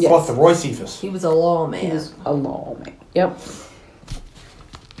 1800s. Yes. What's the Roy Cephas? He was a lawman. He was a lawman. Yep.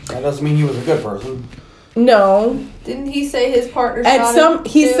 That doesn't mean he was a good person. No. Didn't he say his partner At shot some, him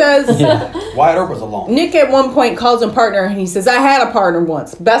he too? says, Wyatt Earp was a lawman. Nick at one point calls him partner, and he says, I had a partner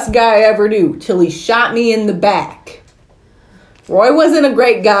once. Best guy I ever knew, till he shot me in the back. Roy wasn't a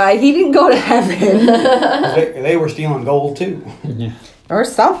great guy. He didn't go to heaven. They were stealing gold, too. Yeah. Or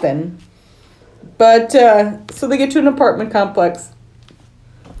something. But, so they get to an apartment complex.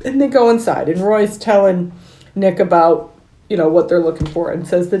 And they go inside. And Roy's telling Nick about, what they're looking for. And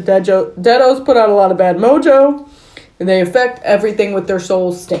says the deados put out a lot of bad mojo. And they affect everything with their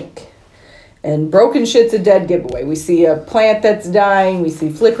soul stink. And broken shit's a dead giveaway. We see a plant that's dying. We see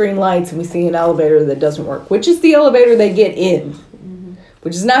flickering lights. And we see an elevator that doesn't work. Which is the elevator they get in. Mm-hmm.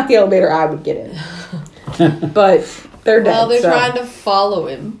 Which is not the elevator I would get in. But they're dead. Well, they're so. trying to follow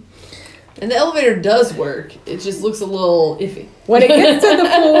him. And the elevator does work. It just looks a little iffy. When it gets to the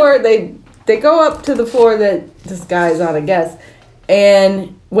floor, they go up to the floor that this guy's on, I guess.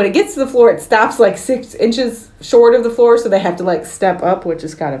 And when it gets to the floor, it stops like 6 inches short of the floor, so they have to step up, which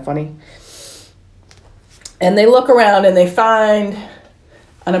is kind of funny. And they look around and they find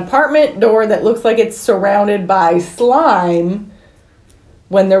an apartment door that looks like it's surrounded by slime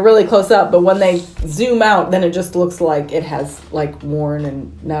when they're really close up, but when they zoom out, then it just looks like it has worn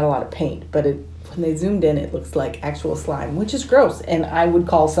and not a lot of paint. But when they zoomed in, it looks like actual slime, which is gross. And I would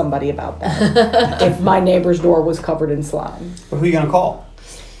call somebody about that if my neighbor's door was covered in slime. But who are you going to call?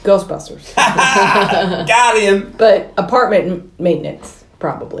 Ghostbusters. Got him. But apartment maintenance,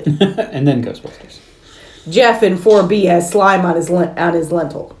 probably. And then Ghostbusters. Jeff in 4B has slime on his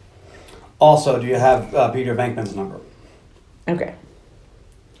lentil. Also, do you have Peter Venkman's number? Okay.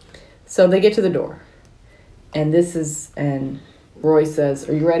 So they get to the door. And Roy says,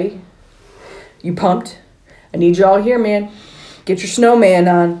 are you ready? You pumped? I need you all here, man. Get your snowman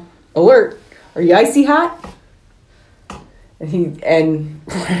on. Alert. Are you icy hot? And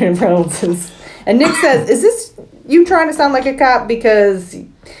Ryan Reynolds says, and Nick says, is this you trying to sound like a cop? Because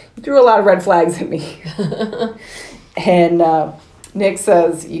you threw a lot of red flags at me. And Nick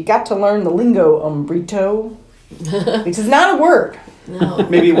says, you got to learn the lingo, umbrito. Which is not a word. No.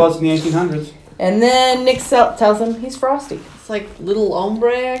 Maybe it was in the 1800s. And then Nick tells him he's Frosty. It's like little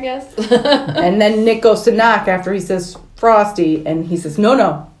ombre, I guess. And then Nick goes to knock after he says Frosty, and he says,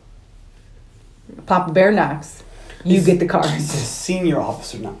 no. Papa Bear knocks. You get the card. He says senior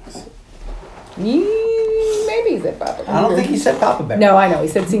officer knocks. Maybe he said Papa Bear. I don't think he said Papa Bear. No, I know. He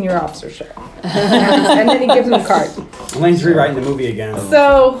said senior officer, sure. And then he gives him the card. Elaine's rewriting the movie again.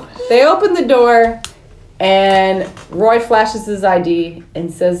 So they open the door, and Roy flashes his ID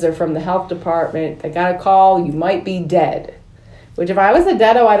and says they're from the health department. They got a call. You might be dead. Which, if I was a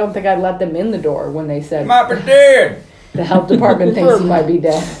deado, I don't think I'd let them in the door when they said Might be dead. the health department thinks you might be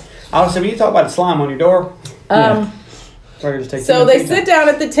dead. Honestly, when you talk about the slime on your door, So they sit down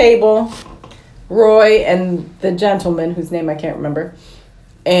at the table, Roy and the gentleman, whose name I can't remember.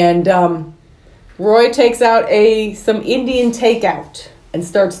 And Roy takes out some Indian takeout and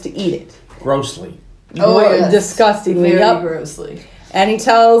starts to eat it. grossly. Disgustingly. Very Yep. grossly. And he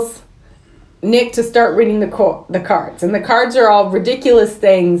tells Nick to start reading the cards. And the cards are all ridiculous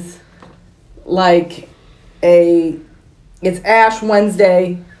things like it's Ash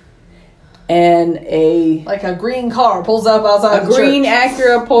Wednesday and Like a green car pulls up outside a the green church.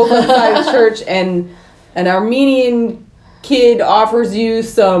 Acura pulls outside the church, and an Armenian kid offers you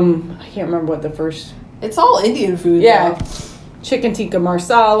some, I can't remember what the first, It's all Indian food. yeah, though. chicken tikka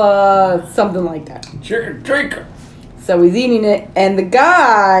marsala, something like that. Chicken tikka. So he's eating it, and the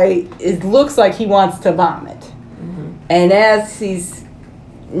guy looks like he wants to vomit. Mm-hmm. And as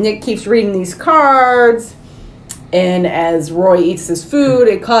Nick keeps reading these cards, and as Roy eats his food,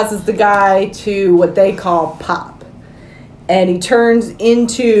 it causes the guy to what they call pop. And he turns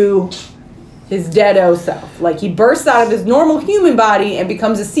into his deado self. Like, he bursts out of his normal human body and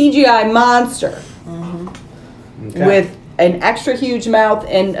becomes a CGI monster. Okay. With an extra huge mouth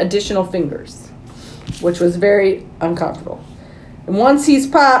and additional fingers, which was very uncomfortable. And once he's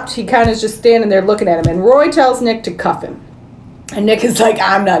popped, he kind of is just standing there looking at him. And Roy tells Nick to cuff him. And Nick is like,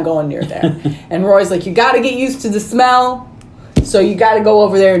 I'm not going near there. And Roy's like, you got to get used to the smell, so you got to go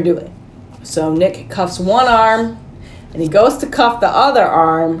over there and do it. So Nick cuffs one arm, and he goes to cuff the other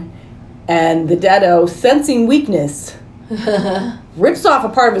arm, and the deado, sensing weakness, rips off a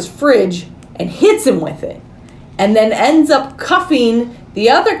part of his fridge and hits him with it. And then ends up cuffing the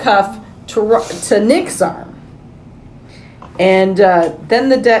other cuff to Nick's arm. And then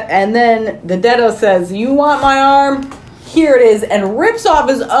the deado says, you want my arm? Here it is, and rips off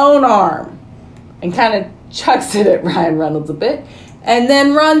his own arm and kind of chucks it at Ryan Reynolds a bit, and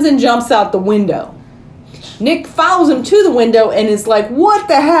then runs and jumps out the window. Nick follows him to the window and is like, what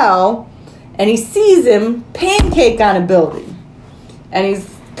the hell? And he sees him pancake on a building. And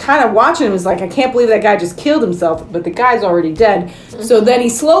he's kind of watching him. He's like, I can't believe that guy just killed himself, but the guy's already dead. Mm-hmm. So then he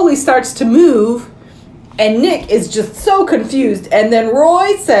slowly starts to move, and Nick is just so confused. And then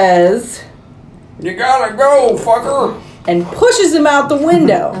Roy says, you gotta go, fucker. And pushes him out the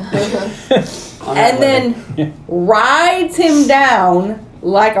window. And then rides him down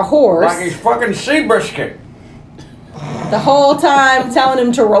like a horse. Like he's fucking Seabrisket. The whole time telling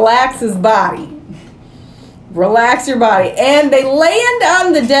him to relax his body. Relax your body. And they land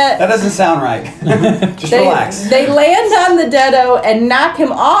on the That doesn't sound right. Just relax. They land on the deado and knock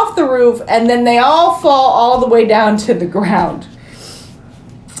him off the roof, and then they all fall all the way down to the ground.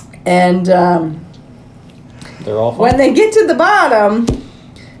 And they're all when they get to the bottom,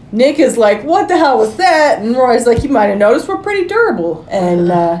 Nick is like, what the hell was that? And Roy's like, you might have noticed we're pretty durable. And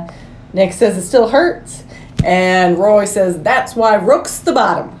Nick says it still hurts. And Roy says that's why Rook's the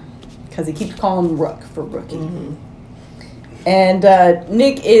bottom. Because he keeps calling him Rook for rookie. Mm-hmm. And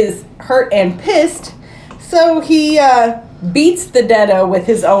Nick is hurt and pissed. So he beats the deado with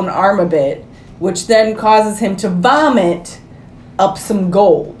his own arm a bit, which then causes him to vomit up some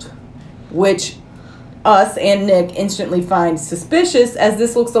gold, which us and Nick instantly find suspicious, as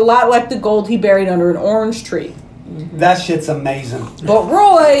this looks a lot like the gold he buried under an orange tree. That shit's amazing. But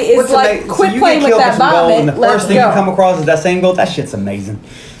Roy is like, quit playing with that vomit. And the first thing you come across is that same gold. That shit's amazing.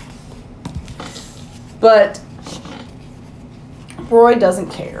 But Roy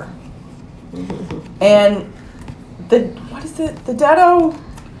doesn't care. And the deado,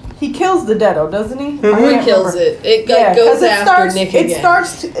 he kills the deado, doesn't he? He kills it. It goes after Nick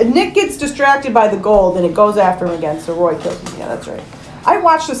again. Nick gets distracted by the gold, and it goes after him again, so Roy kills him. Yeah, that's right. I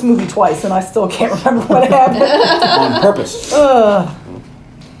watched this movie twice, and I still can't remember what happened. On purpose.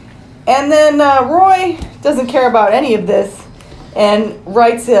 And then Roy doesn't care about any of this, and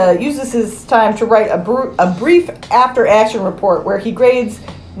uses his time to write a brief after-action report where he grades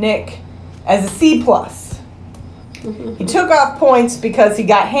Nick as a C+. He took off points because he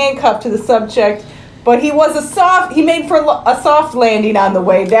got handcuffed to the subject, but he made for a soft landing on the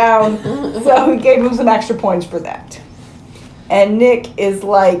way down, so he gave him some extra points for that. And Nick is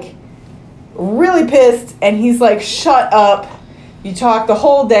like really pissed, and he's like, shut up. You talk the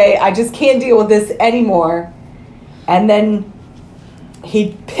whole day. I just can't deal with this anymore. And then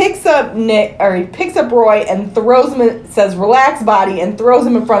he picks up Roy and throws him, says relax body, and throws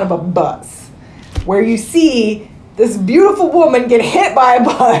him in front of a bus where you see this beautiful woman get hit by a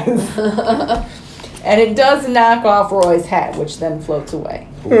bus. And it does knock off Roy's hat, which then floats away.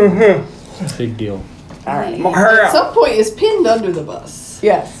 Big deal. All right. At some point is pinned under the bus.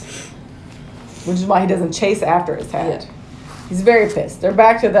 Yes. Which is why he doesn't chase after his hat. Yeah. He's very pissed. They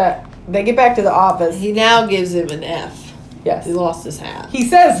get back to the office. He now gives him an F. Yes. He lost his hat. He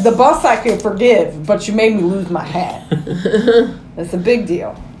says, the bus I could forgive, but you made me lose my hat. That's a big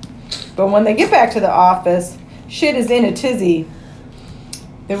deal. But when they get back to the office, shit is in a tizzy.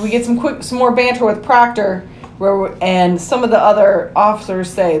 Then we get some more banter with Proctor, and some of the other officers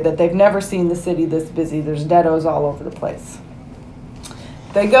say that they've never seen the city this busy. There's deados all over the place.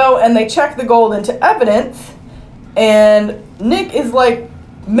 They go and they check the gold into evidence, and Nick is like,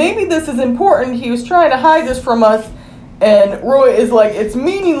 maybe this is important. He was trying to hide this from us. And Roy is like, it's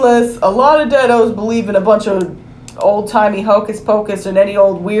meaningless. A lot of deados believe in a bunch of old-timey hocus pocus and any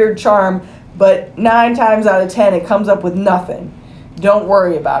old weird charm, but 9 times out of 10 it comes up with nothing. Don't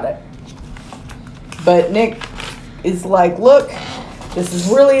worry about it. But Nick is like, look, this is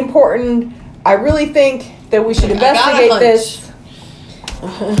really important. I really think that we should I got a investigate hunch. this.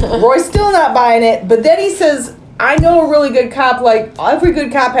 Roy's still not buying it, but then he says, I know a really good cop, like every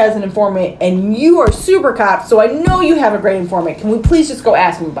good cop has an informant, and you are super cop, so I know you have a great informant. Can we please just go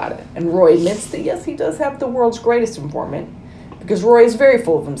ask him about it? And Roy admits that yes, he does have the world's greatest informant, because Roy is very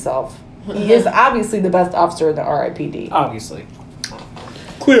full of himself. He is obviously the best officer in the RIPD. Obviously.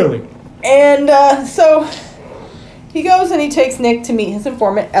 Clearly. And so he goes and he takes Nick to meet his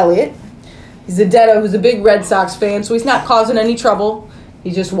informant, Elliot. He's a deado who's a big Red Sox fan, so he's not causing any trouble.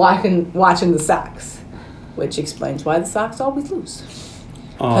 He's just watching the Sox, which explains why the Sox always lose.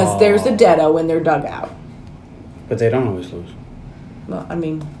 Because there's a deado in their dugout. But they don't always lose. Well, I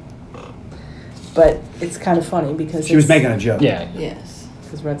mean, but it's kind of funny because She was making a joke. Yeah. Yes.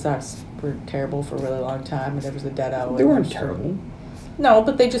 because Red Sox were terrible for a really long time, and there was a deado. They weren't terrible. No,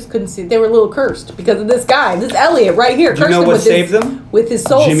 but they just couldn't see. They were a little cursed because of this guy, this Elliot right here. Do you Cursed know him what with saved his, them? With his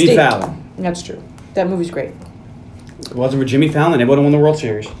soul Jimmy state. Fallon. That's true. That movie's great. If it wasn't for Jimmy Fallon, they would have won the World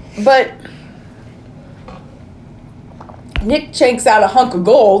Series. But Nick shakes out a hunk of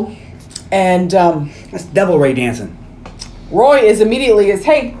gold, and That's Devil Ray dancing. Roy is immediately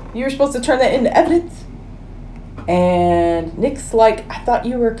hey, you were supposed to turn that into evidence. And Nick's like, I thought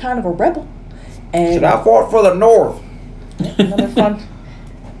you were kind of a rebel. And Should I fought for the North? another fun.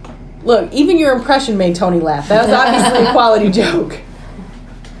 Look, even your impression made Tony laugh. That was obviously a quality joke.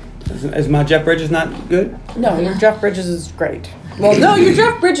 Is my Jeff Bridges not good? No, your Jeff Bridges is great. Well, no, your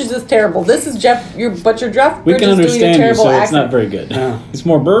Jeff Bridges is terrible. This is but your Jeff We Bridges can doing a understand you, terrible so accent. it's not very good. Oh. It's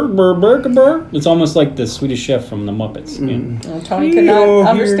more burr, burr, burr, burr. It's almost like the Swedish Chef from the Muppets. Well, Tony could not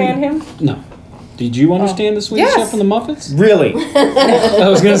understand him. No. Did you understand the Swedish Yes. Chef from the Muppets? Really? I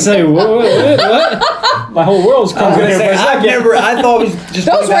was going to say, what? My whole world's I was coming gonna here say, for a second. I thought it was just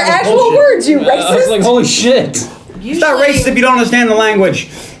Those were that was actual bullshit. words, you I was racist. like, holy shit. It's not racist if you don't understand the language.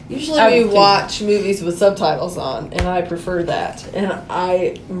 Usually I we would watch movies with subtitles on, and I prefer that. And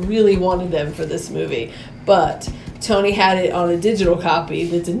I really wanted them for this movie. But Tony had it on a digital copy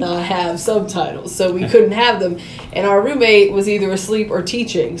that did not have subtitles, so we couldn't have them. And our roommate was either asleep or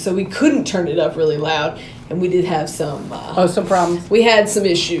teaching, so we couldn't turn it up really loud. And we did have some... some problems. we had some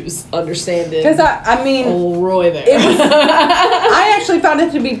issues understanding Because I mean, old Roy there. I actually found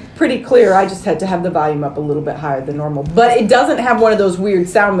it to be pretty clear. I just had to have the volume up a little bit higher than normal. But it doesn't have one of those weird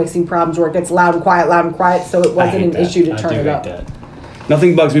sound mixing problems where it gets loud and quiet, so it wasn't an issue to turn it up. That.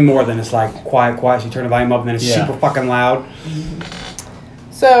 Nothing bugs me more than it's like quiet, so you turn the volume up and then it's Yeah. super fucking loud.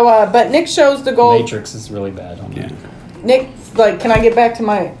 So, but Nick shows the gold. Matrix is really bad on Yeah. that. Nick's like, can I get back to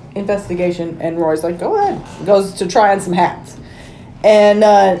my investigation? And Roy's like, go ahead. Goes to try on some hats.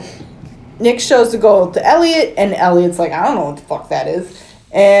 And Nick shows the gold to Elliot, and Elliot's like, I don't know what the fuck that is.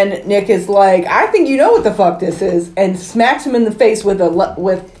 And Nick is like, I think you know what the fuck this is, and smacks him in the face with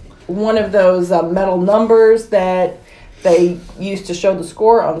one of those metal numbers that they used to show the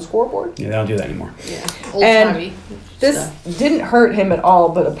score on the scoreboard. Yeah, they don't do that anymore. Yeah, old And timey. This didn't hurt him at all,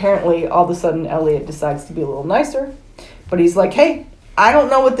 but apparently all of a sudden Elliot decides to be a little nicer. But he's like, hey, I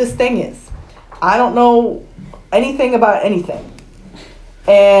don't know what this thing is. I don't know anything about anything.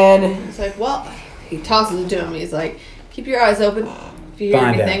 And It's like, well, he tosses it to him. He's like, keep your eyes open. If you hear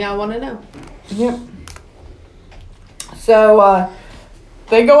Find anything, out. I want to know. yep. So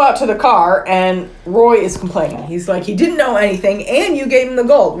they go out to the car, and Roy is complaining. He's like, he didn't know anything, and you gave him the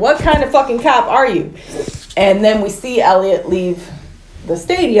gold. What kind of fucking cop are you? And then we see Elliot leave the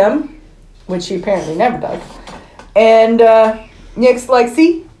stadium, which he apparently never does. And Nick's like,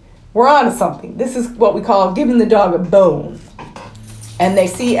 see, we're on to something. This is what we call giving the dog a bone. And they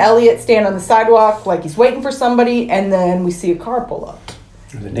see Elliot stand on the sidewalk like he's waiting for somebody, and then we see a car pull up.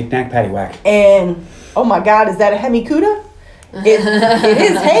 It was a knick-knack paddywhack. And, oh my God, is that a Hemi Cuda? It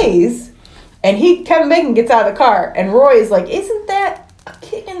is Hayes. And Kevin Bacon gets out of the car, and Roy is like, isn't that a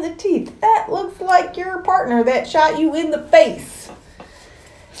kick in the teeth? That looks like your partner that shot you in the face.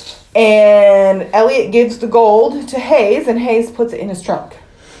 And Elliot gives the gold to Hayes, and Hayes puts it in his trunk.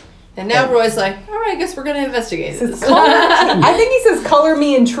 And now Roy's like, all right, I guess we're going to investigate this. I think he says, color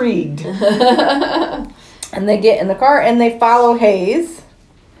me intrigued. And they get in the car, and they follow Hayes.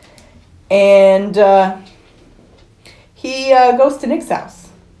 And he goes to Nick's house.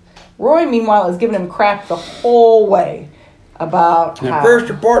 Roy, meanwhile, is giving him crap the whole way about Now, how... first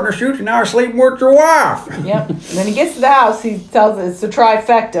your partner shoots, and now you're sleeping with your wife. Yep. And then he gets to the house, he tells us it's a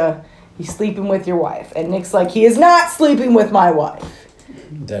trifecta. He's sleeping with your wife. And Nick's like, he is not sleeping with my wife.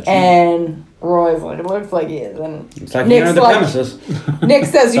 That's And Roy's like, it looks like he is. And It's like Nick's you're the like- premises. Nick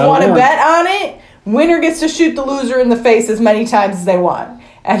says, you That'll want to work. bet on it? Winner gets to shoot the loser in the face as many times as they want.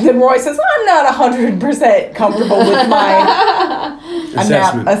 And then Roy says, I'm not 100% comfortable with my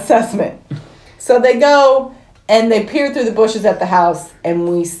Assessment. assessment. So they go and they peer through the bushes at the house, and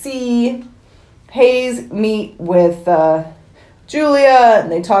we see Hayes meet with Julia,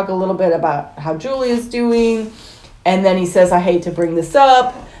 and they talk a little bit about how Julia's doing. And then he says, I hate to bring this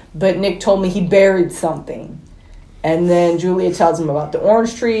up, but Nick told me he buried something. And then Julia tells him about the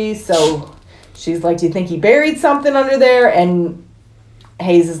orange tree. So she's like, do you think he buried something under there? And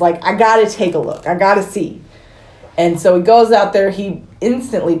Hayes is like, I got to take a look. I got to see. And so he goes out there. He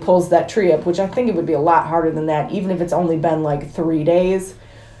instantly pulls that tree up, which I think it would be a lot harder than that, even if it's only been like 3 days,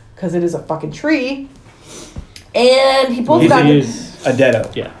 because it is a fucking tree. And he pulls it out. He is a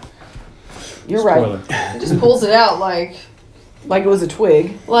deado. Yeah. You're Spoiler. right. He just pulls it out like Like it was a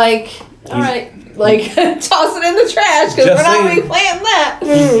twig. all right, like toss it in the trash because Just we're not saying. replanting that.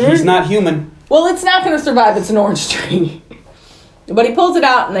 He's not human. Well, it's not going to survive. It's an orange tree. But he pulls it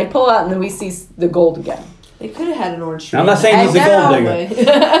out, and they pull out, and then we see the gold again. They could have had an orange tree. I'm not saying he's a gold digger.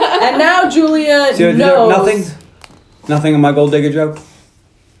 And now Julia See what I did there? knows. Nothing in my gold digger joke.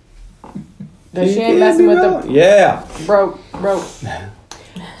 That she ain't messing with the Yeah. broke.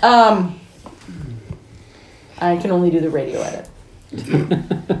 I can only do the radio edit.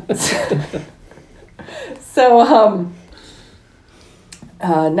 So,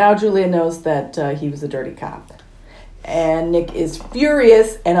 now Julia knows that he was a dirty cop. And Nick is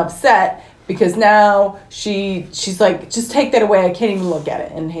furious and upset because now she's like, just take that away. I can't even look at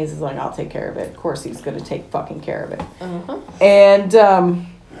it. And Hayes is like, I'll take care of it. Of course he's going to take fucking care of it. Uh-huh. And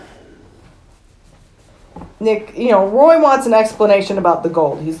Nick, Roy wants an explanation about the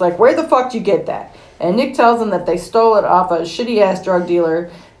gold. He's like, where the fuck did you get that? And Nick tells him that they stole it off a shitty-ass drug dealer,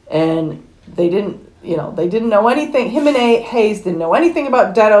 and they didn't know anything. Him and Hayes didn't know anything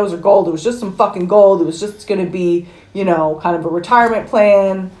about deados or gold. It was just some fucking gold. It was just going to be, kind of a retirement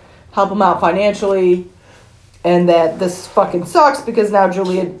plan, help him out financially, and that this fucking sucks because now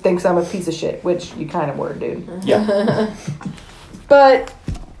Julia thinks I'm a piece of shit, which you kind of were, dude. Yeah. But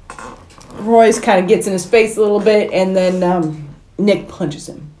Royce kind of gets in his face a little bit, and then Nick punches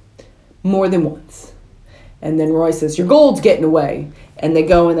him more than once. And then Roy says, your gold's getting away. And they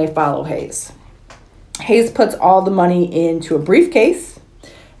go and they follow Hayes. Hayes puts all the money into a briefcase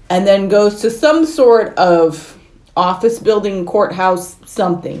and then goes to some sort of office building, courthouse,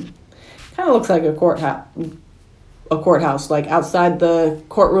 something. Kind of looks like a courthouse, like outside the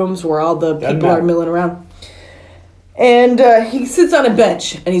courtrooms where all the people are milling around. And he sits on a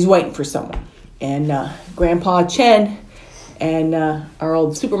bench and he's waiting for someone. And Grandpa Chen and our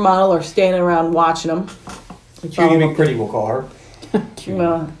old supermodel are standing around watching him. Cutie McPretty, we'll call her.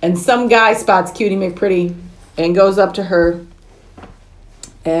 And some guy spots Cutie McPretty and goes up to her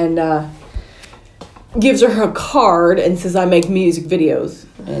and gives her a card and says, I make music videos.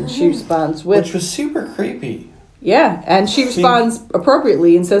 And she responds with... Which was super creepy. Yeah, and she responds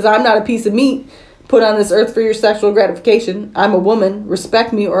appropriately and says, I'm not a piece of meat put on this earth for your sexual gratification. I'm a woman.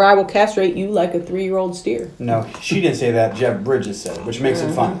 Respect me or I will castrate you like a 3-year-old steer. No, she didn't say that. Jeff Bridges said it, which makes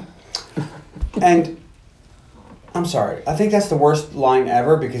it funny. And... I'm sorry. I think that's the worst line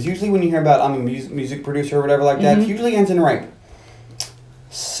ever because usually when you hear about I'm a music producer or whatever like that, it usually ends in rape.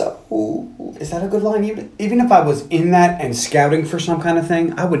 So, is that a good line? Even if I was in that and scouting for some kind of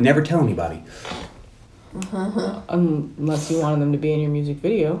thing, I would never tell anybody. Unless you wanted them to be in your music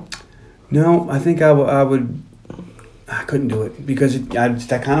video. No, I think I would... I couldn't do it because it's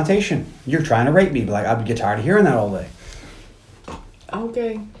that connotation. You're trying to rape me. Like, I would get tired of hearing that all day.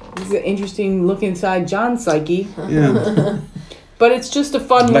 Okay. This is an interesting look inside John's psyche. Yeah. But it's just a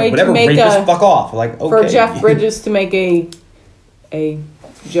fun way whatever, to make rapist, fuck off. Like, okay. for Jeff Bridges to make a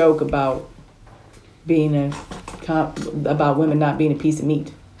joke about being about women not being a piece of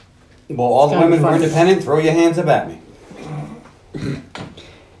meat. Well, all the women who are independent, throw your hands up at me.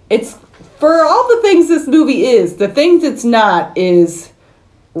 It's for all the things this movie is. The things it's not is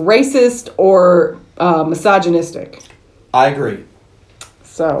racist or misogynistic. I agree.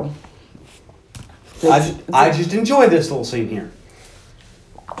 So, I just enjoy this little scene here.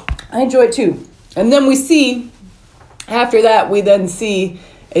 I enjoy it too. And then we see, after that, we then see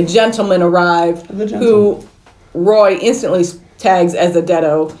a gentleman arrive who Roy instantly tags as a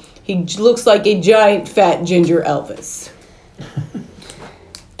deado. He looks like a giant fat ginger Elvis.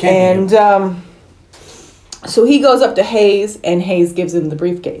 So he goes up to Hayes and Hayes gives him the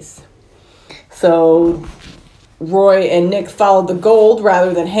briefcase. So Roy and Nick follow the gold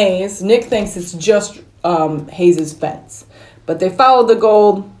rather than Hayes. Nick thinks it's just Hayes' fence. But they follow the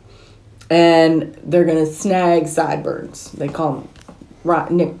gold and they're going to snag sideburns. They call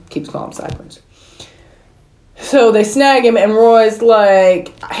them, Nick keeps calling them sideburns. So they snag him and Roy's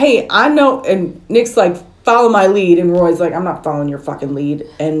like, hey, I know, and Nick's like, follow my lead. And Roy's like, I'm not following your fucking lead.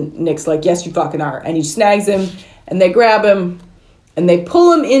 And Nick's like, yes, you fucking are. And he snags him, and they grab him, and they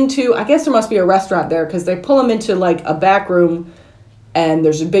pull him into, I guess there must be a restaurant there, because they pull him into like a back room, and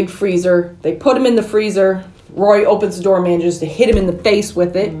there's a big freezer. They put him in the freezer. Roy opens the door, manages to hit him in the face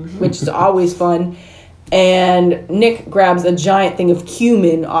with it, which is always fun. And Nick grabs a giant thing of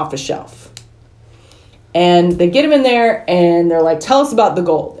cumin off a shelf. And they get him in there, and they're like, tell us about the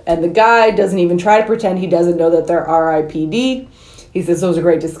gold. And the guy doesn't even try to pretend he doesn't know that they're RIPD. He says those are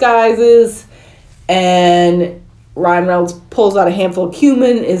great disguises. And Ryan Reynolds pulls out a handful of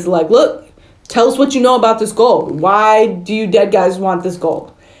cumin, is like, look, tell us what you know about this gold. Why do you dead guys want this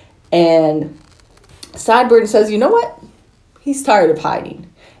gold? And Sideburns says, you know what? He's tired of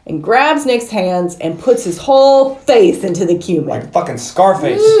hiding. And grabs Nick's hands and puts his whole face into the cumin. Like fucking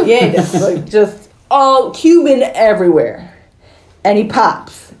Scarface. Yeah, just all cumin everywhere. And he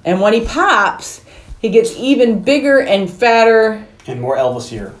pops. And when he pops, he gets even bigger and fatter. And more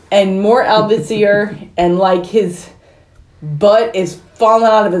Elvis-ier. And like his butt is falling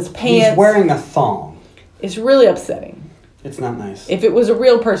out of his pants. He's wearing a thong. It's really upsetting. It's not nice. If it was a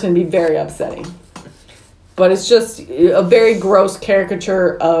real person, it'd be very upsetting. But it's just a very gross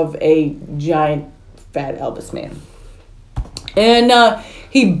caricature of a giant fat Elvis man. And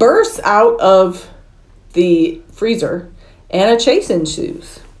he bursts out of the freezer, and a chase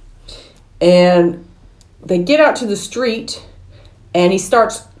ensues. And they get out to the street, and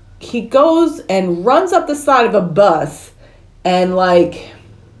he goes and runs up the side of a bus, and like,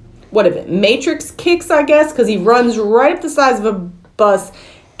 Matrix kicks, I guess, because he runs right up the side of a bus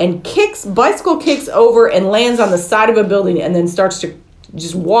and bicycle kicks over and lands on the side of a building, and then starts to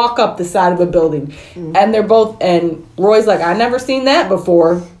just walk up the side of a building. And Roy's like, I've never seen that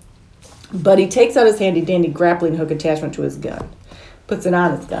before. But he takes out his handy dandy grappling hook attachment to his gun, puts it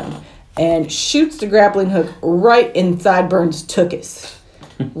on his gun, and shoots the grappling hook right in Sideburns' tuchus,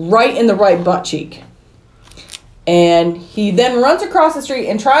 right in the right butt cheek. And he then runs across the street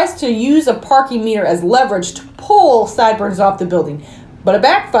and tries to use a parking meter as leverage to pull Sideburns off the building. But it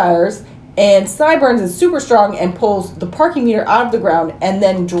backfires, and Sideburns is super strong and pulls the parking meter out of the ground and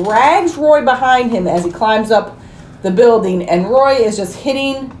then drags Roy behind him as he climbs up the building. And Roy is just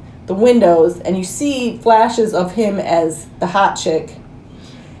hitting the windows, and you see flashes of him as the hot chick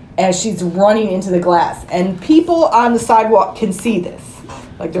as she's running into the glass. And people on the sidewalk can see this.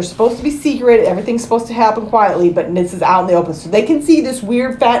 Like, they're supposed to be secret, everything's supposed to happen quietly, but this is out in the open. So they can see this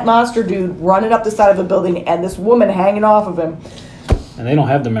weird fat monster dude running up the side of a building and this woman hanging off of him. And they don't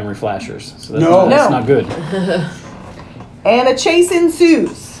have the memory flashers, so No. that's not good. And a chase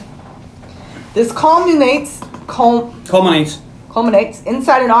ensues. This culminates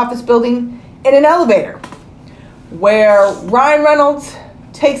inside an office building in an elevator, where Ryan Reynolds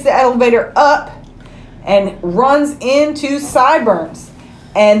takes the elevator up and runs into Sideburns.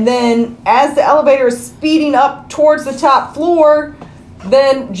 And then as the elevator is speeding up towards the top floor,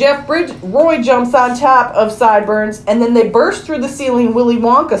 then Roy jumps on top of Sideburns, and then they burst through the ceiling Willy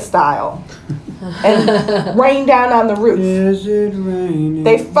Wonka style and rain down on the roof. Is it raining?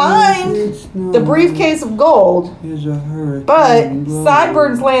 They find the briefcase of gold, but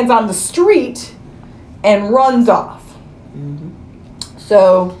Sideburns lands on the street and runs off.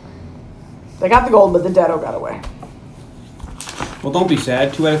 So they got the gold, but the Deado got away. Well, don't be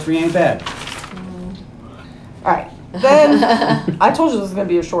sad. 2 out of 3 ain't bad. All right. Then, I told you this was going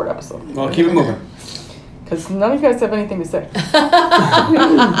to be a short episode. Well, keep it moving. Because none of you guys have anything to say.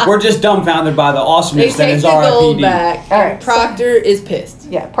 We're just dumbfounded by the They awesomeness that take is the gold RIPD. back. All right, Proctor is pissed.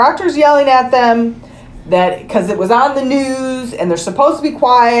 Yeah, Proctor's yelling at them that because it was on the news and they're supposed to be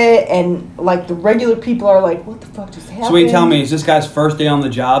quiet, and like the regular people are like, what the fuck just happened? So what you tell me is this guy's first day on the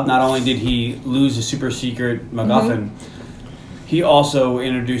job, not only did he lose a super secret MacGuffin, he also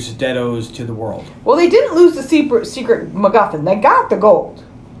introduced Deados to the world. Well, they didn't lose the secret MacGuffin. They got the gold.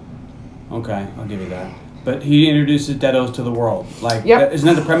 Okay, I'll give you that. But he introduces Deados to the world. Like, Yep. isn't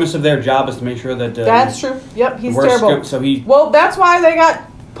that the premise of their job, is to make sure that... That's true. Yep, he's worst terrible. script, so he... Well, that's why they got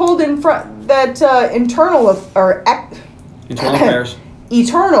pulled in front. That internal Affairs.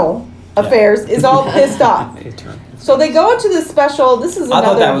 Eternal Affairs is all pissed off. So they go into this special. This is another. I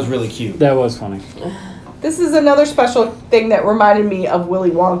thought that was really cute. That was funny. This is another special thing that reminded me of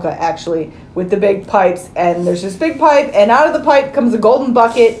Willy Wonka, actually, with the big pipes. And there's this big pipe, and out of the pipe comes a golden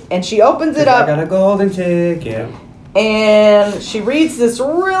bucket, and she opens it up. I got a golden ticket. And she reads this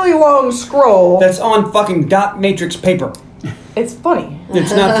really long scroll. That's on fucking dot matrix paper. It's funny.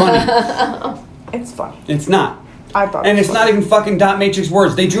 It's not funny. It's funny. It's not. I thought. And it's not even fucking dot matrix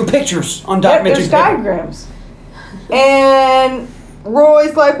words. They drew pictures on dot matrix there's paper. diagrams. And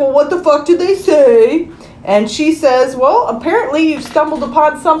Roy's like, well, what the fuck did they say? And she says, well, apparently you've stumbled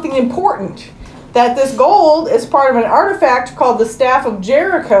upon something important. That this gold is part of an artifact called the Staff of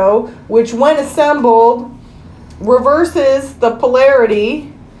Jericho, which when assembled reverses the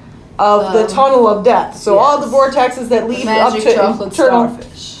polarity of the Tunnel of Death. So all the vortexes that lead up to eternal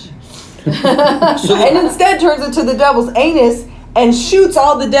starfish. and instead turns into the devil's anus and shoots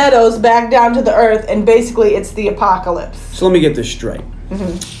all the deados back down to the earth, and basically it's the apocalypse. So let me get this straight.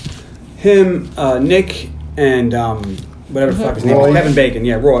 Him, Nick, and whatever the fuck his name is, Kevin Bacon.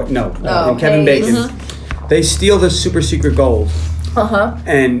 Yeah, Roy. No, and Kevin Bacon. They steal this super secret gold.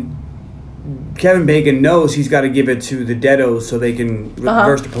 And Kevin Bacon knows he's got to give it to the deados so they can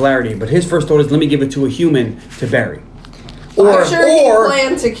reverse the polarity. But his first thought is, let me give it to a human to bury. I'm sure he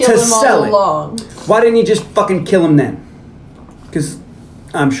planned to kill him all along. Why didn't he just fucking kill him then? Because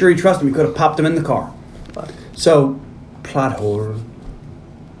I'm sure he trusted him. He could have popped him in the car. So, plot hole.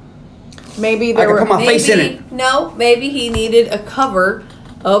 Maybe I could put my face in it. No, maybe he needed a cover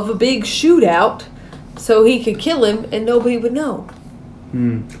of a big shootout so he could kill him and nobody would know.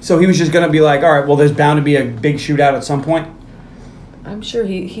 So he was just going to be like, all right, well, there's bound to be a big shootout at some point? I'm sure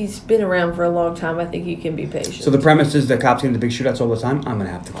he's been around for a long time. I think he can be patient. So the premise is that cops get into big shootouts all the time? I'm going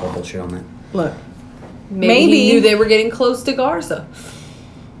to have to call bullshit on that. Look. Maybe he knew they were getting close to Garza.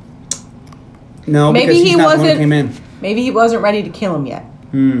 No, maybe because he's not the one who came in. Maybe he wasn't ready to kill him yet.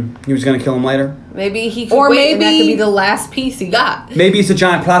 He was going to kill him later? Maybe he could wait and that could be the last piece he got. Maybe it's a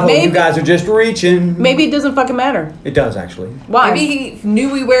giant plot hole. You guys are just reaching. Maybe it doesn't fucking matter. It does, actually. Why? Maybe he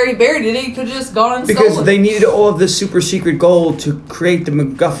knew where he buried it. He could have just gone and because stolen they needed all of this super secret gold to create the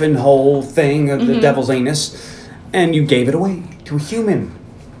MacGuffin whole thing of the devil's anus, and you gave it away to a human.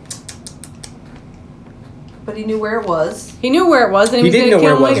 But he knew where it was. He knew where it was, and he was going to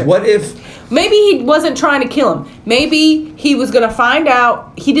kill him later. What if... Maybe he wasn't trying to kill him. Maybe he was going to find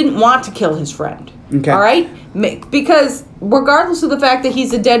out he didn't want to kill his friend. Okay. All right? Because regardless of the fact that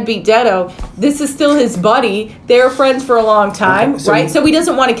he's a deadbeat deado, this is still his buddy. They were friends for a long time, right? So he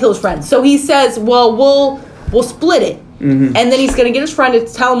doesn't want to kill his friend. So he says, well, we'll split it. And then he's going to get his friend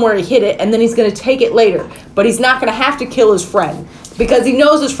to tell him where he hid it, and then he's going to take it later. But he's not going to have to kill his friend. Because he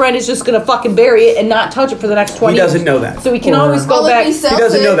knows his friend is just going to fucking bury it and not touch it for the next 20 years. He doesn't know that. So he can always go back. He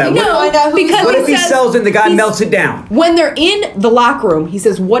doesn't know that. What if he sells it and the guy melts it down? When they're in the locker room, he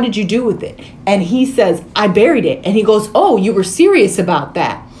says, what did you do with it? And he says, I buried it. And he goes, oh, you were serious about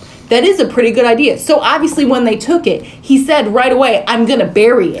that. That is a pretty good idea. So obviously when they took it, he said right away, I'm going to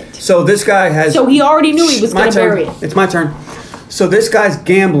bury it. So this guy has... So he already knew he was going to bury it. It's my turn. So this guy's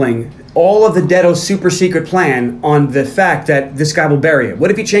gambling all of the Deado's super secret plan on the fact that this guy will bury it. What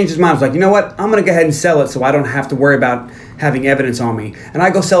if he changed his mind? He's like, you know what? I'm going to go ahead and sell it so I don't have to worry about having evidence on me. And I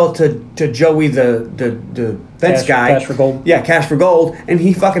go sell it to Joey, the fence guy. Cash for gold. Yeah, cash for gold. And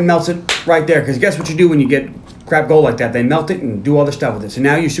he fucking melts it right there. Because guess what you do when you get crap gold like that? They melt it and do all the stuff with it. So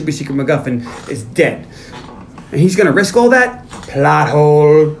now your super secret MacGuffin is dead. And he's going to risk all that? Plot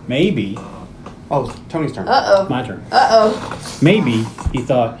hole. Maybe. Oh, Tony's turn. Uh-oh. My turn. Uh-oh. Maybe he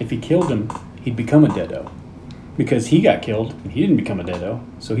thought if he killed him, he'd become a deado. Because he got killed, and he didn't become a deado.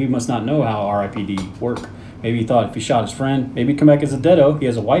 So he must not know how RIPD work. Maybe he thought if he shot his friend, maybe he'd come back as a deado. He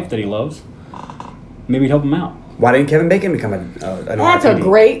has a wife that he loves. Maybe he'd help him out. Why didn't Kevin Bacon become an That's RIPD? a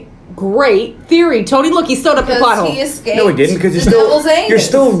great theory. Tony, look, he sewed up the plot hole. He escaped. No, he didn't, because you're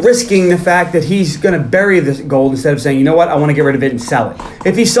still risking the fact that he's going to bury this gold instead of saying, you know what, I want to get rid of it and sell it.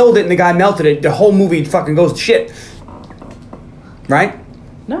 If he sold it and the guy melted it, the whole movie fucking goes to shit. Right?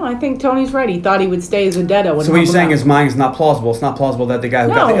 No, I think Tony's right. He thought he would stay as a deado. So what you're saying is mine is not plausible. It's not plausible that the guy who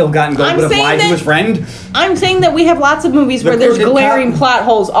got the ill-gotten gold would have lied to his friend? I'm saying that we have lots of movies where there's glaring plot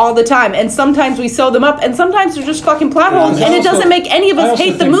holes all the time, and sometimes we sew them up, and sometimes they're just fucking plot holes, and it doesn't make any of us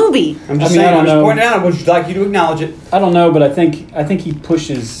hate the movie. I'm just saying, I'm just pointing out, I would like you to acknowledge it. I don't know, but I think he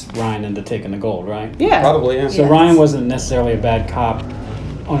pushes Ryan into taking the gold, right? Yeah. Probably, yeah. So Ryan wasn't necessarily a bad cop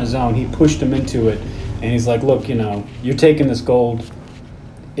on his own. He pushed him into it, and he's like, look, you're taking this gold,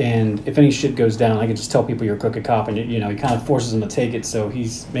 and if any shit goes down, I can just tell people you're a crooked cop, and he kind of forces him to take it. So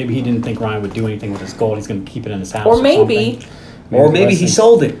maybe he didn't think Ryan would do anything with his gold. He's going to keep it in his house, or maybe he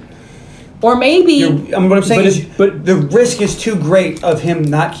sold it. Or maybe what I'm saying is, the risk is too great of him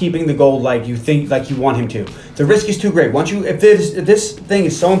not keeping the gold like you want him to. The risk is too great. If this thing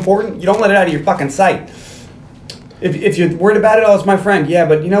is so important, you don't let it out of your fucking sight. If you're worried about it, it's my friend. Yeah,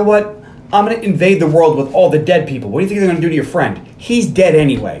 but you know what? I'm going to invade the world with all the dead people. What do you think they're going to do to your friend? He's dead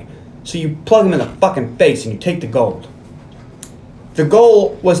anyway. So you plug him in the fucking face and you take the gold. The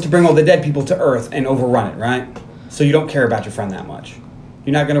goal was to bring all the dead people to Earth and overrun it, right? So you don't care about your friend that much.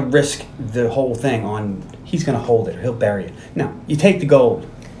 You're not going to risk the whole thing on he's going to hold it or he'll bury it. No, you take the gold.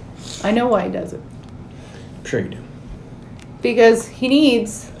 I know why he does it. Sure you do. Because he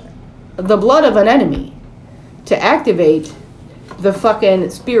needs the blood of an enemy to activate the fucking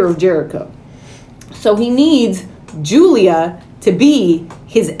Spear of Jericho. So he needs Julia to be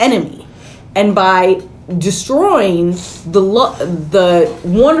his enemy. And by destroying the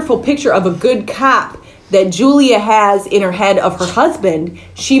wonderful picture of a good cop that Julia has in her head of her husband,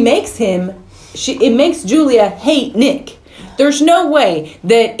 it makes Julia hate Nick. There's no way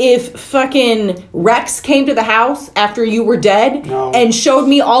that if fucking Rex came to the house after you were dead and showed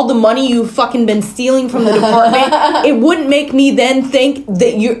me all the money you've fucking been stealing from the department, it wouldn't make me then think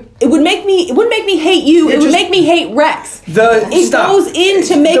that it wouldn't make me hate you. It would make me hate Rex. It goes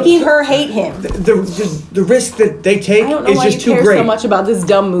into making her hate him. The risk that they take is just too great. I don't know why you care so much about this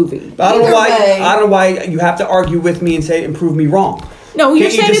dumb movie. I don't know why you have to argue with me and prove me wrong. No, you're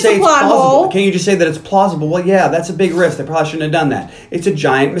saying it's a plot hole. Can't you just say that it's plausible? Well, yeah, that's a big risk. They probably shouldn't have done that. It's a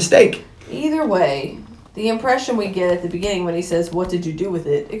giant mistake. Either way, the impression we get at the beginning when he says, "What did you do with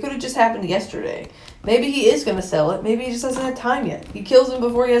it?" It could have just happened yesterday. Maybe he is going to sell it. Maybe he just hasn't had time yet. He kills him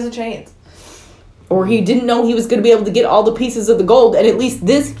before he has a chance. Or he didn't know he was going to be able to get all the pieces of the gold, and at least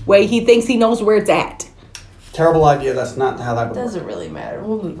this way he thinks he knows where it's at. Terrible idea. That's not how that would work. Doesn't really matter.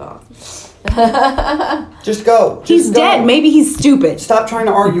 We'll move on. Just go. He's dead. Maybe he's stupid. Stop trying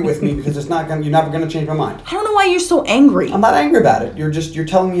to argue with me because you're never going to change my mind. I don't know why you're so angry. I'm not angry about it. You're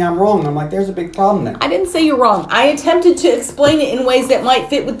telling me I'm wrong. And I'm like, there's a big problem there. I didn't say you're wrong. I attempted to explain it in ways that might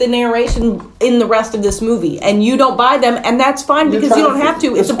fit with the narration in the rest of this movie. And you don't buy them, and that's fine because you don't have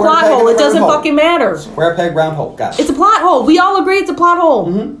to. It's a plot hole. It doesn't fucking matter. Square peg, round hole. Got it. It's a plot hole. We all agree it's a plot hole.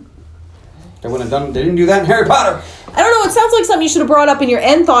 Mm-hmm. They didn't do that in Harry Potter. I don't know. It sounds like something you should have brought up in your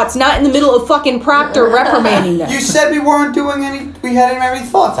end thoughts, not in the middle of fucking Proctor reprimanding them. You said we hadn't have any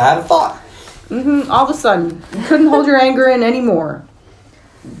thoughts. I had a thought. All of a sudden, you couldn't hold your anger in anymore.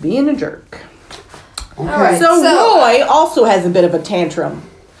 Being a jerk. Okay. All right, so Roy also has a bit of a tantrum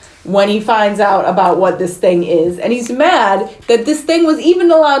when he finds out about what this thing is, and he's mad that this thing was even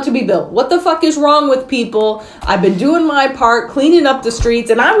allowed to be built. What the fuck is wrong with people? I've been doing my part, cleaning up the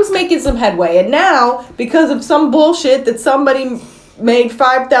streets, and I was making some headway, and now, because of some bullshit that somebody made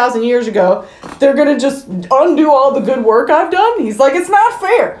 5,000 years ago, they're gonna just undo all the good work I've done? He's like, it's not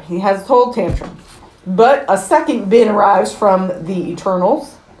fair. He has a total tantrum. But a second bin arrives from the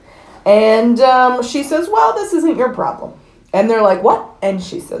Eternals, and she says, well, this isn't your problem. And they're like, what? And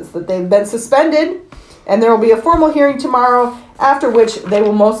she says that they've been suspended, and there will be a formal hearing tomorrow, after which they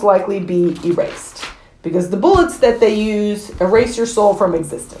will most likely be erased. Because the bullets that they use erase your soul from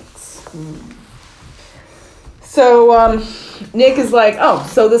existence. So Nick is like, oh,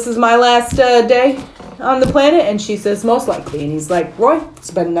 so this is my last day on the planet? And she says, most likely. And he's like, Roy,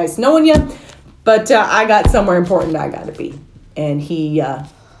 it's been nice knowing you, but I got somewhere important I got to be. And he,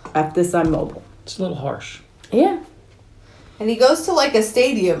 after this, I'm mobile. It's a little harsh. Yeah. And he goes to like a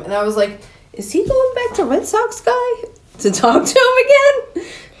stadium, and I was like, is he going back to Red Sox guy to talk to him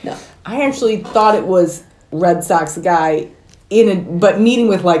again? No. I actually thought it was Red Sox guy but meeting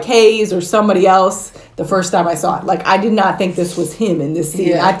with like Hayes or somebody else the first time I saw it. Like, I did not think this was him in this scene.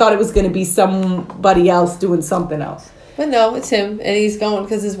 Yeah. I thought it was going to be somebody else doing something else. But no, it's him, and he's going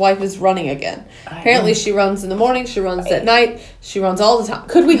because his wife is running again. Apparently, she runs in the morning, she runs at night, she runs all the time.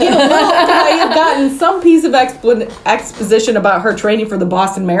 Could we get could I have gotten some piece of exposition about her training for the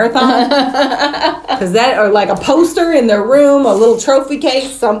Boston Marathon? Because or like a poster in their room, a little trophy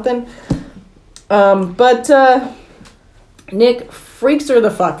case, something. But Nick freaks her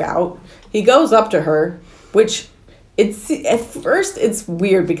the fuck out. He goes up to her, which... At first it's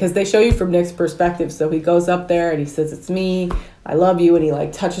weird because they show you from Nick's perspective. So he goes up there and he says, it's me, I love you, and he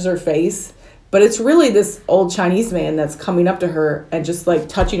like touches her face. But it's really this old Chinese man that's coming up to her and just like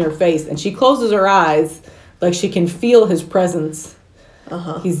touching her face, and she closes her eyes like she can feel his presence.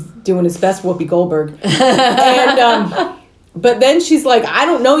 He's doing his best Whoopi Goldberg. And but then she's like, I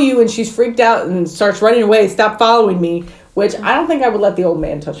don't know you, and she's freaked out and starts running away. Stop following me. Which I don't think I would let the old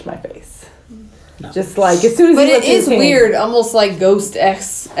man touch my face. No. Just like as soon as it is weird, almost like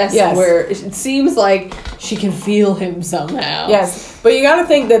Ghost-esque, yes. Where it seems like she can feel him somehow. Yes, but you got to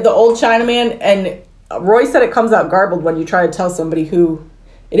think that the old Chinaman, and Roy said it comes out garbled when you try to tell somebody who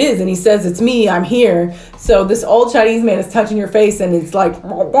it is, and he says, it's me, I'm here. So this old Chinese man is touching your face, and it's like...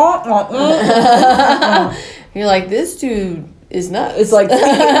 You're like, this dude is nuts. It's like,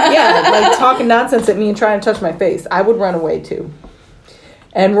 like talking nonsense at me and trying to touch my face. I would run away too.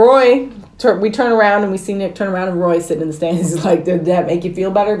 And Roy we turn around and we see Nick turn around and Roy sitting in the stands. He's like, did that make you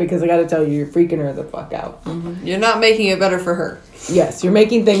feel better? Because I got to tell you, you're freaking her the fuck out. Mm-hmm. You're not making it better for her. Yes, you're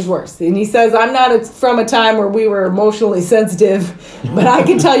making things worse. And he says, I'm not from a time where we were emotionally sensitive, but I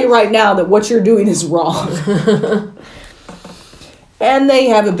can tell you right now that what you're doing is wrong. And they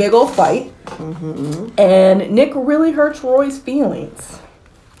have a big old fight. Mm-hmm. And Nick really hurts Roy's feelings.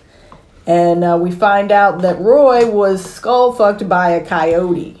 And we find out that Roy was skull-fucked by a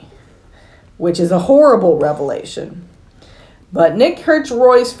coyote, which is a horrible revelation. But Nick hurts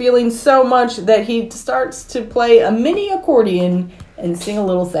Roy's feelings so much that he starts to play a mini accordion and sing a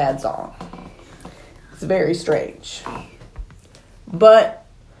little sad song. It's very strange. But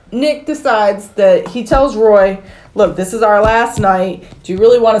Nick decides that he tells Roy, look, this is our last night. Do you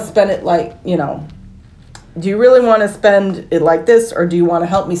really want to spend it do you really want to spend it like this, or do you want to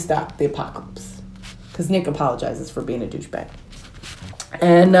help me stop the apocalypse? Because Nick apologizes for being a douchebag.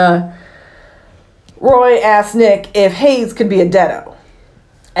 And Roy asks Nick if Hayes could be a deado.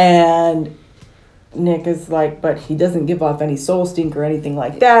 And Nick is like, but he doesn't give off any soul stink or anything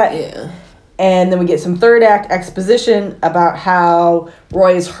like that. Yeah. And then we get some third act exposition about how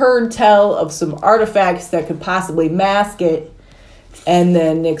Roy has heard tell of some artifacts that could possibly mask it. And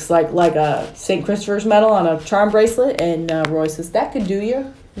then Nick's like a St. Christopher's medal on a charm bracelet. And Roy says, that could do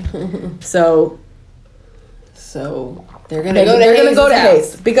you. So they're going to go to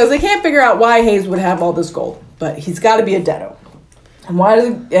Hayes. Because they can't figure out why Hayes would have all this gold. But he's got to be a deado.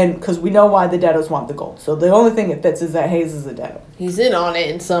 And because we know why the deados want the gold. So the only thing that fits is that Hayes is a deado. He's in on it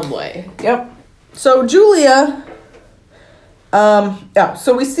in some way. Yep. So Julia...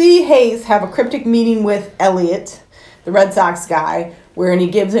 so we see Hayes have a cryptic meeting with Elliot, the Red Sox guy, wherein he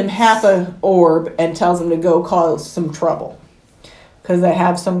gives him half an orb and tells him to go cause some trouble. Because they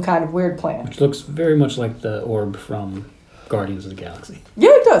have some kind of weird plan. Which looks very much like the orb from Guardians of the Galaxy.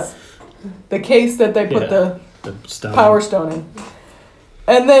 Yeah, it does. The case that they put the stone. Power Stone in.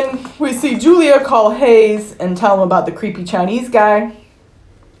 And then we see Julia call Hayes and tell him about the creepy Chinese guy.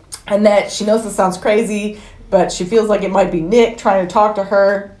 And that she knows this sounds crazy, but she feels like it might be Nick trying to talk to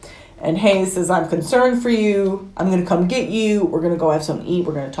her. And Hayes says, I'm concerned for you. I'm going to come get you. We're going to go have something to eat.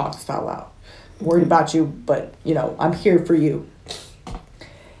 We're going to talk this out loud. I'm worried about you, but, I'm here for you.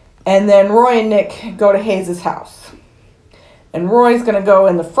 And then Roy and Nick go to Hayes' house. And Roy's going to go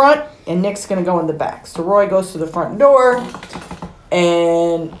in the front, and Nick's going to go in the back. So Roy goes to the front door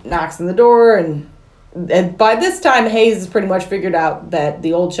and knocks on the door. And by this time, Hayes has pretty much figured out that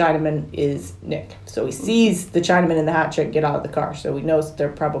the old Chinaman is Nick. So he sees the Chinaman and the hot chick get out of the car. So he knows that they're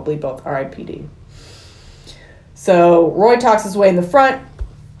probably both RIPD. So Roy talks his way in the front.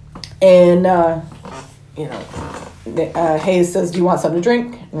 And, Hayes says, do you want something to